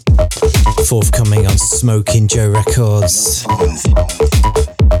 Forthcoming on Smoking Joe Records.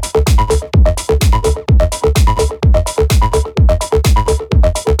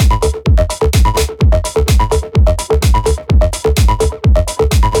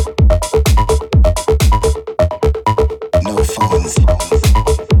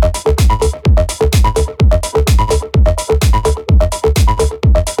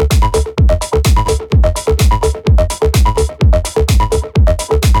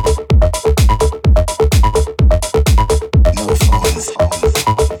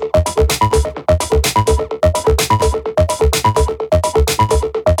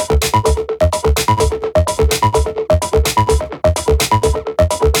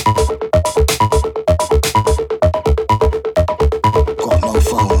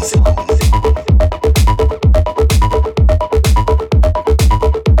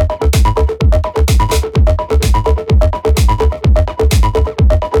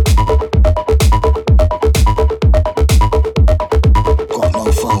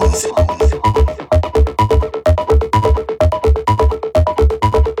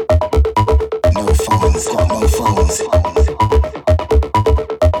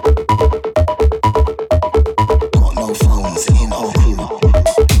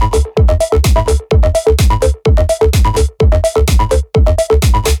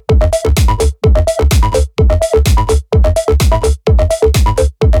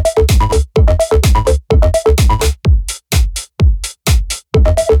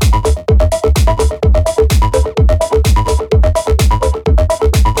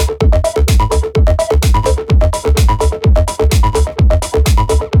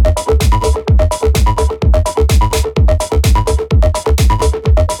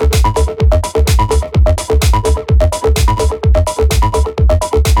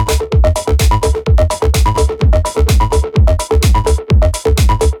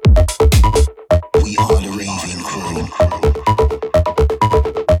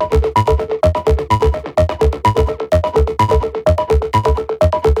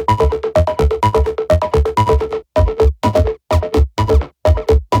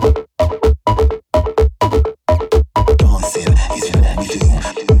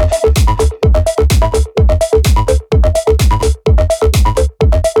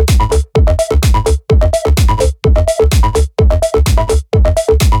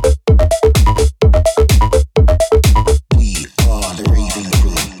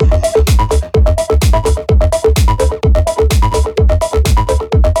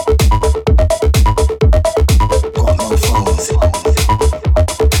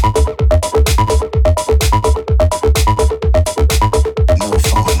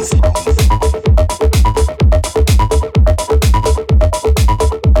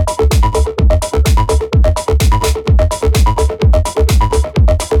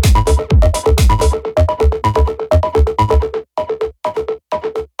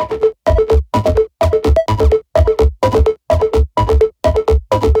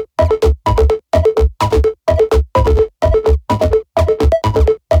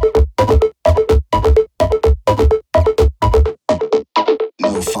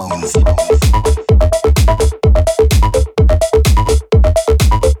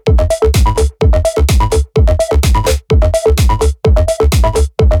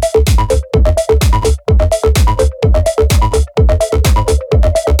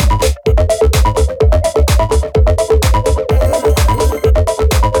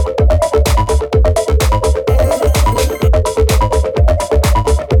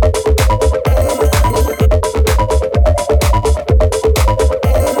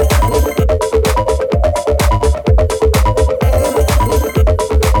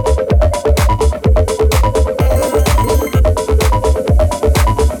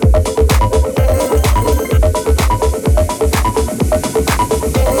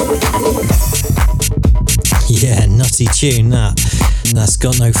 Tune that's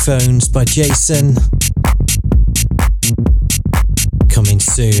Got No Phones by Jason, coming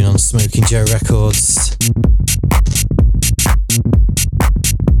soon on Smoking Joe Records.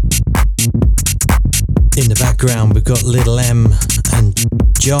 In the background we've got Little M and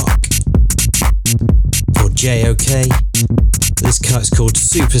Jock, or JOK. This cut's called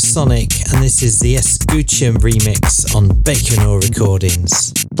Supersonic, and this is the Escuchen remix on Baconor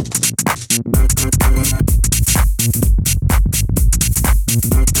Recordings.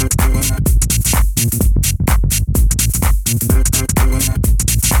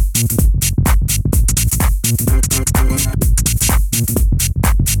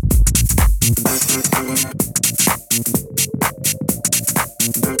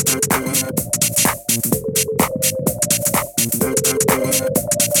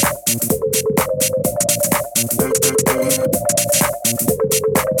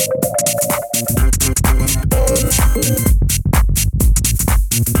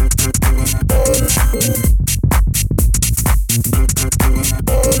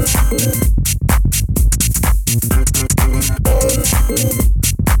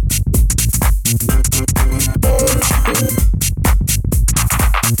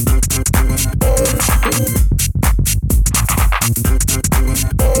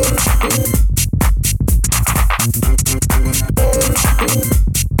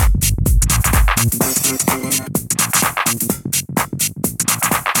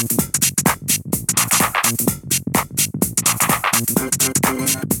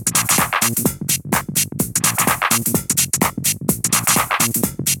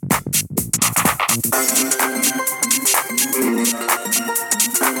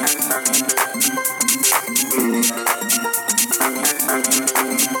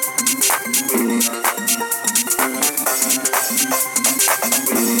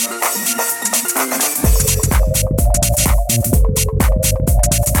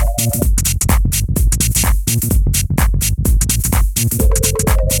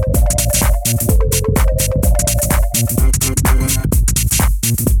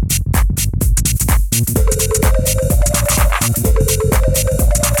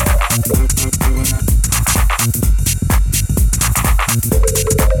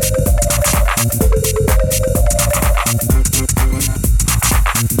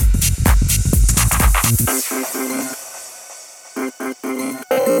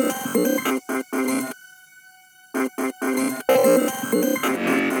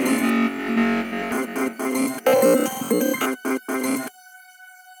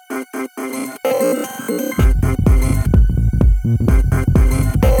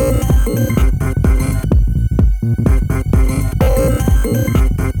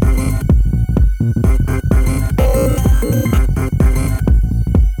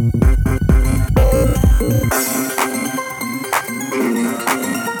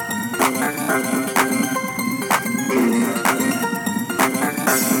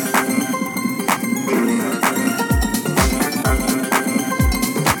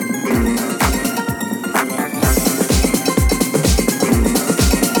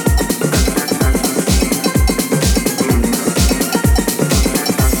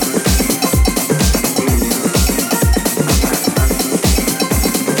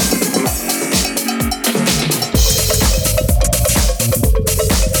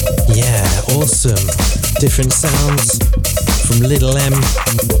 Different sounds from Little M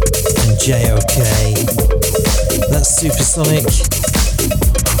and JOK. That's Supersonic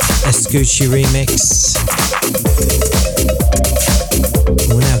Escucci remix.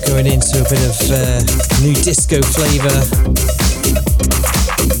 We're now going into a bit of new disco flavour.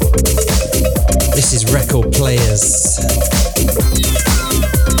 This is Record Players.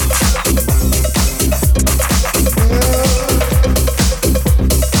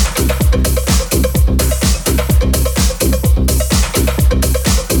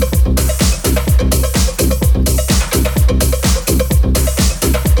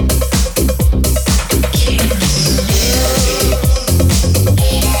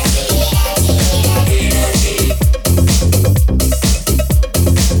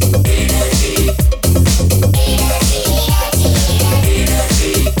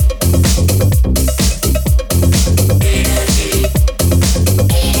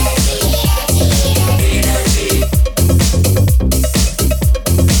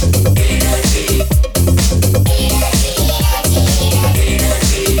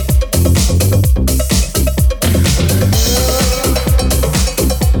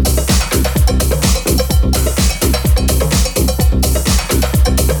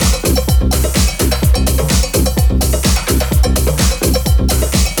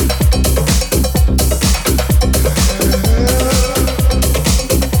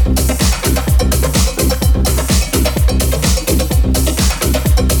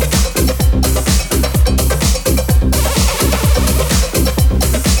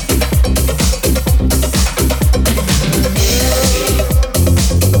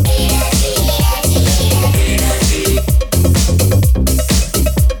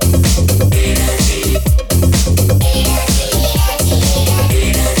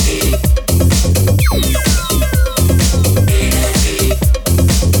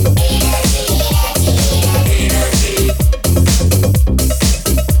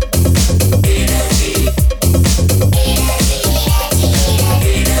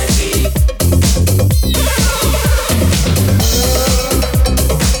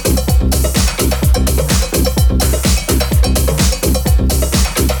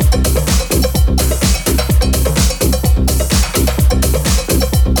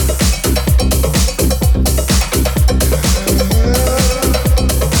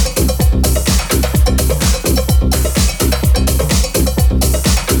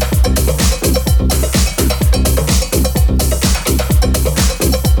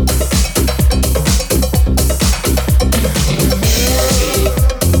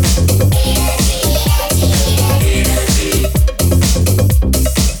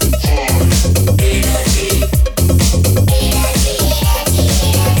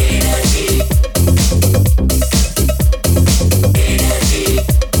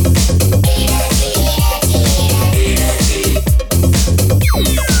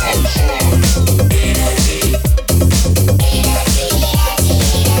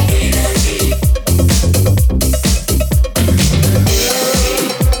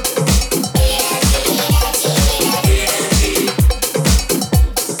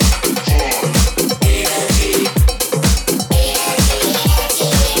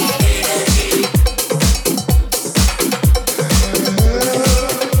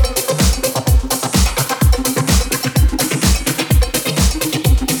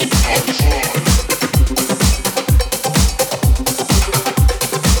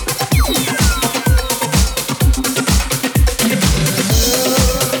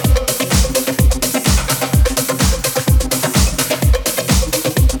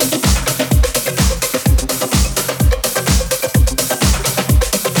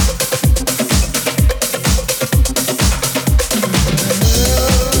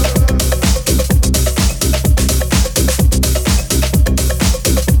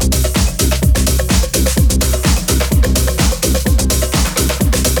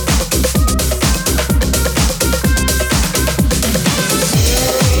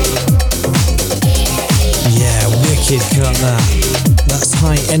 Kid Cutler. That's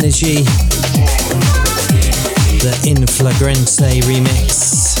High Energy. The In Flagrante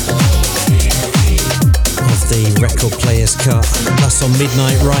remix of the Record Players cut. That's on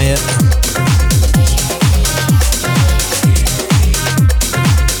Midnight Riot.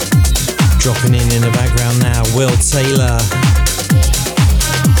 Dropping in the background now, Will Taylor.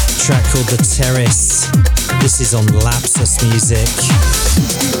 Track called The Terrace. This is on Lapsus Music.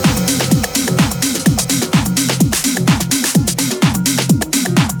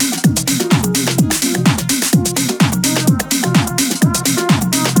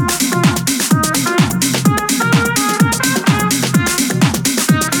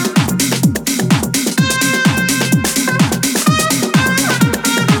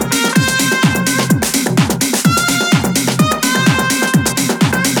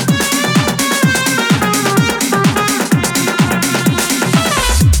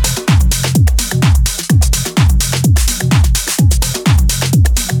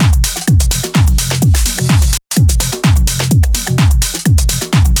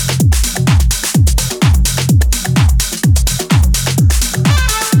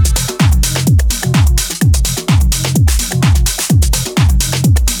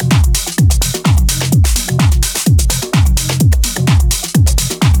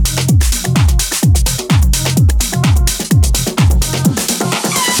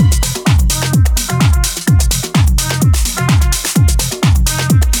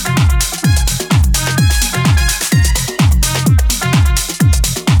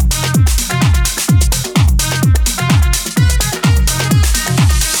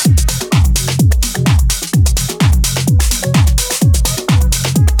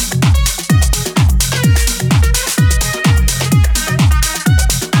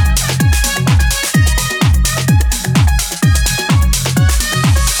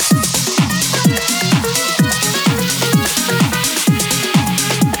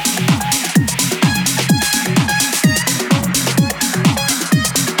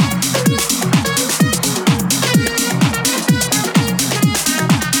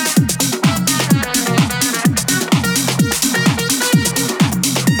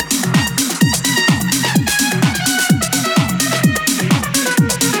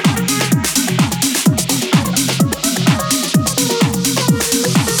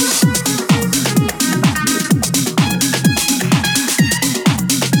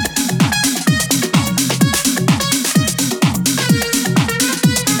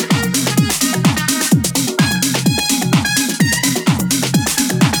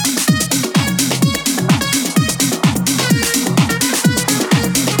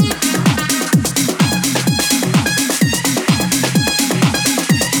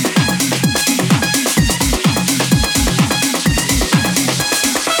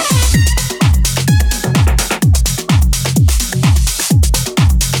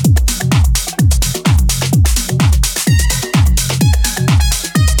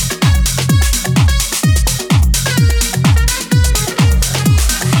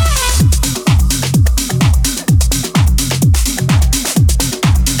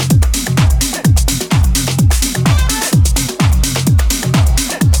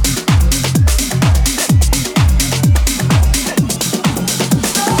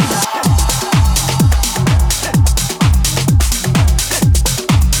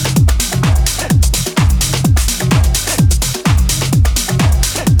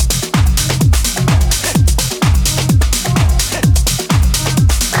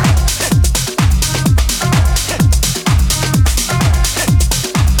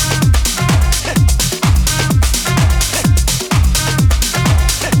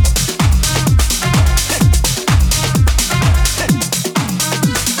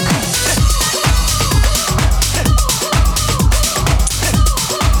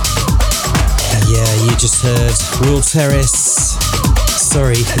 Will Terrace,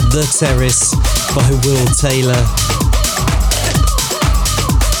 The Terrace by Will Taylor.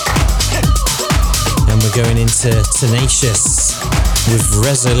 And we're going into Tenacious with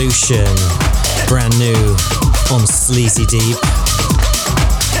Resolution, brand new on Sleazy Deep.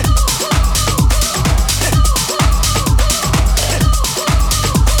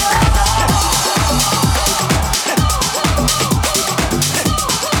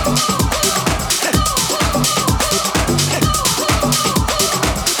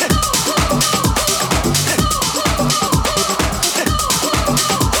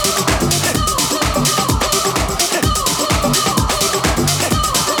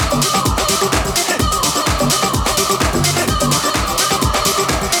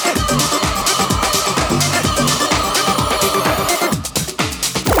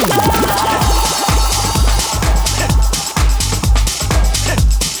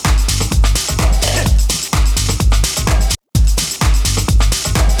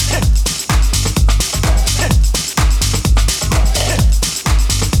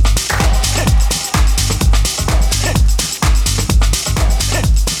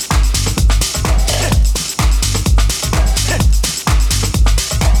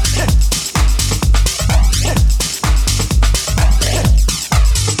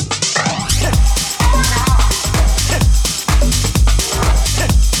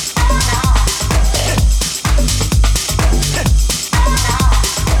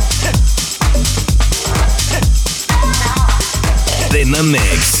 in the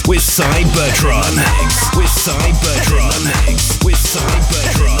mix with Cy Bertrand. With Cy Bertrand. With Cy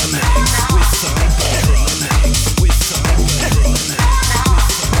Bertrand. With Cy Bertrand. With Cy Bertrand.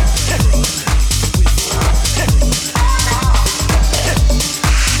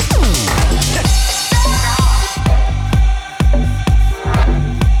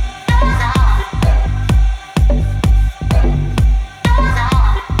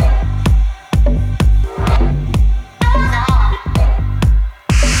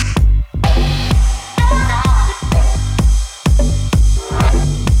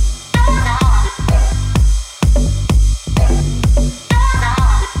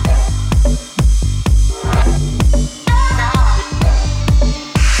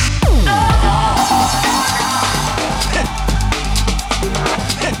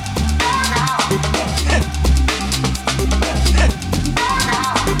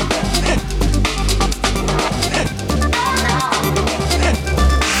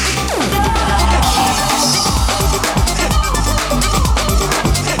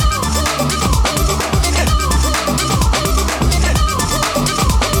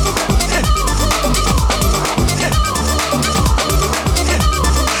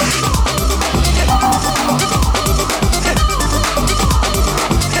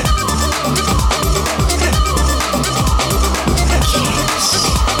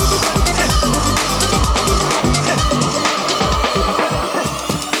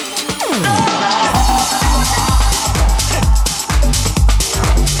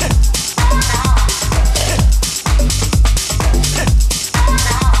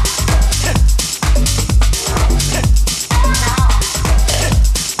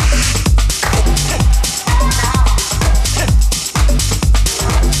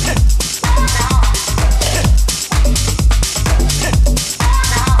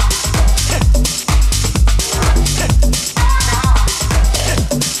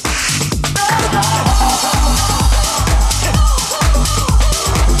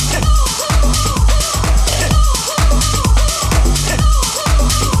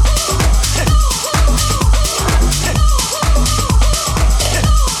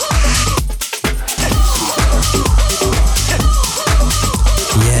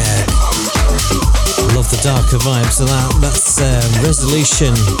 Darker vibes of that. That's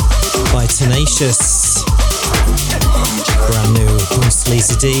Resolution by Tenacious. Brand new on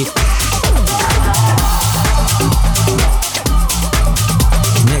Sleazy Deep.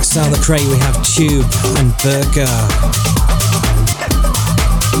 Next out of the crate we have Tube and Burger.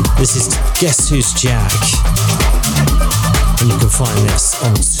 This is Guess Who's Jack. And you can find this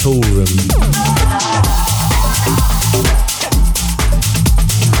on Toolroom.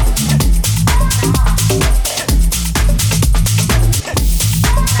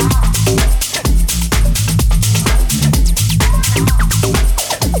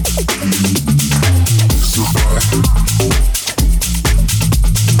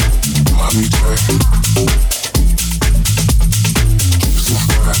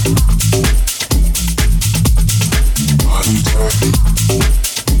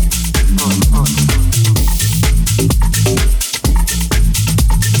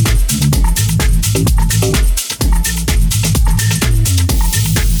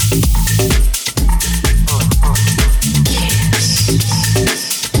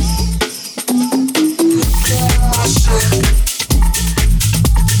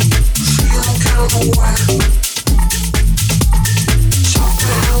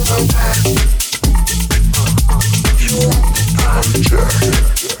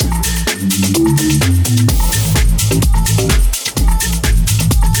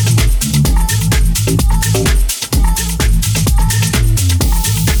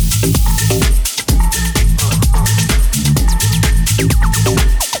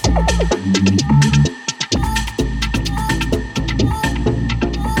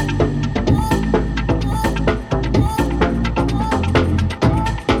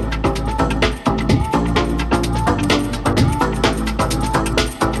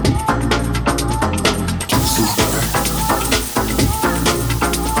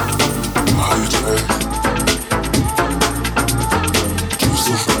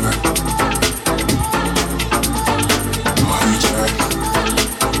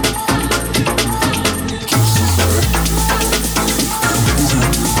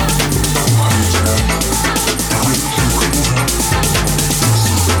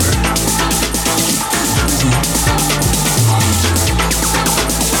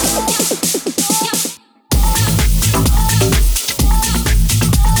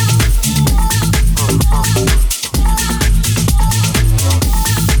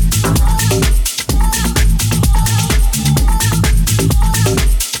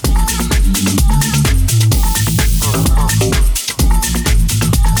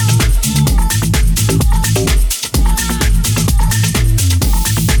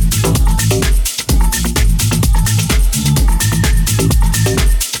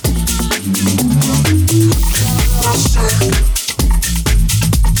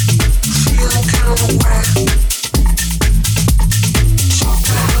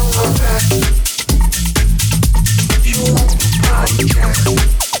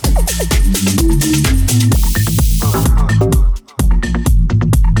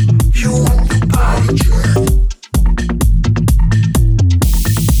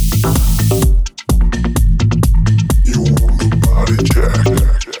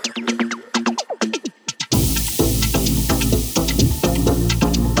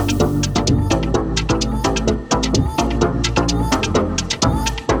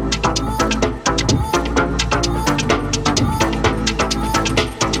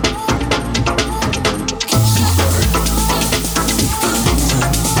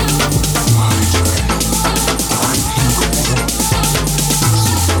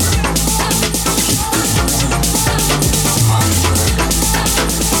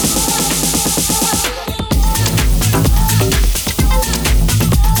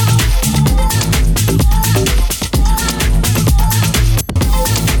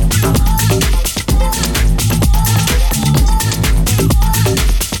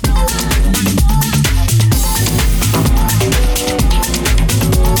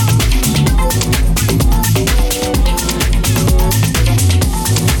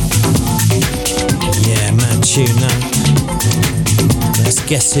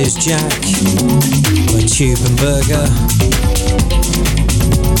 Guess Who's Jack by Tube and Burger.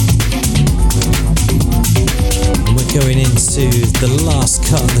 And we're going into the last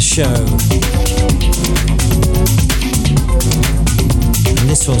cut of the show. And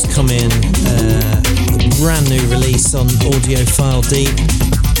this one's coming, a brand new release on Audiophile Deep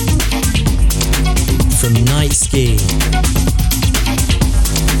from Night Ski.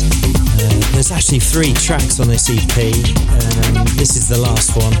 There's actually 3 tracks on this EP. This is the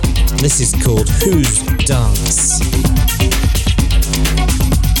last one. This is called Who's Dance.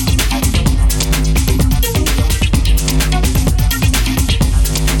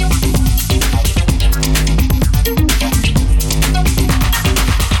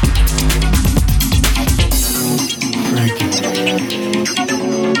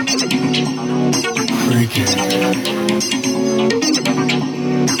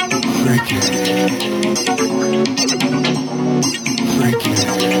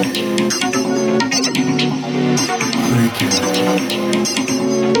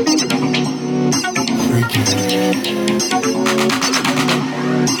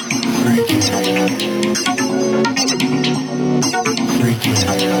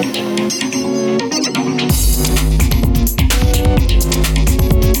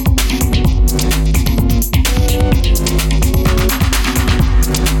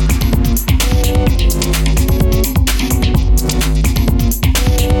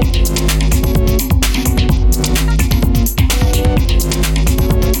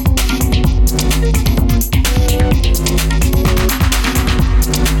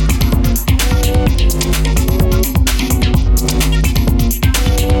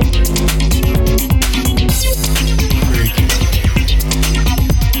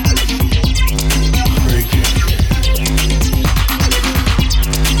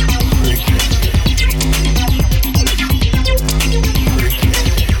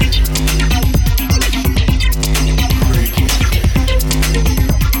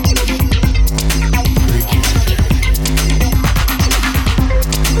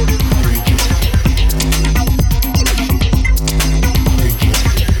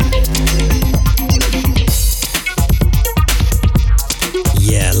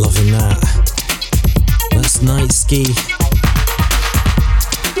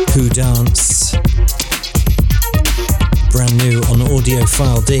 Who Dance, brand new on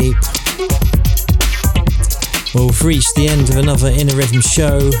Audiophile Deep. Well, we've reached the end of another Inner Rhythm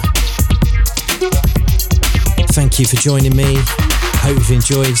show. Thank you for joining me. Hope you've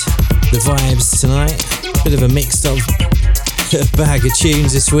enjoyed the vibes tonight. Bit of a mixed up bag of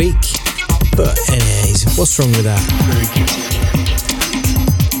tunes this week, but anyways, what's wrong with that?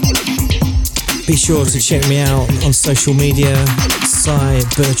 Be sure to check me out on social media, Cy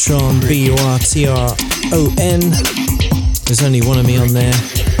Bertron, Burtron. There's only one of me on there.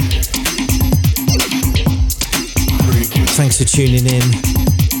 Thanks for tuning in.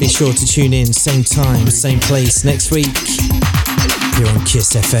 Be sure to tune in, same time, same place next week. Here on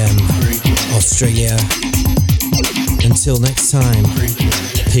Kiss FM, Australia. Until next time,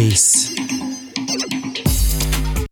 peace.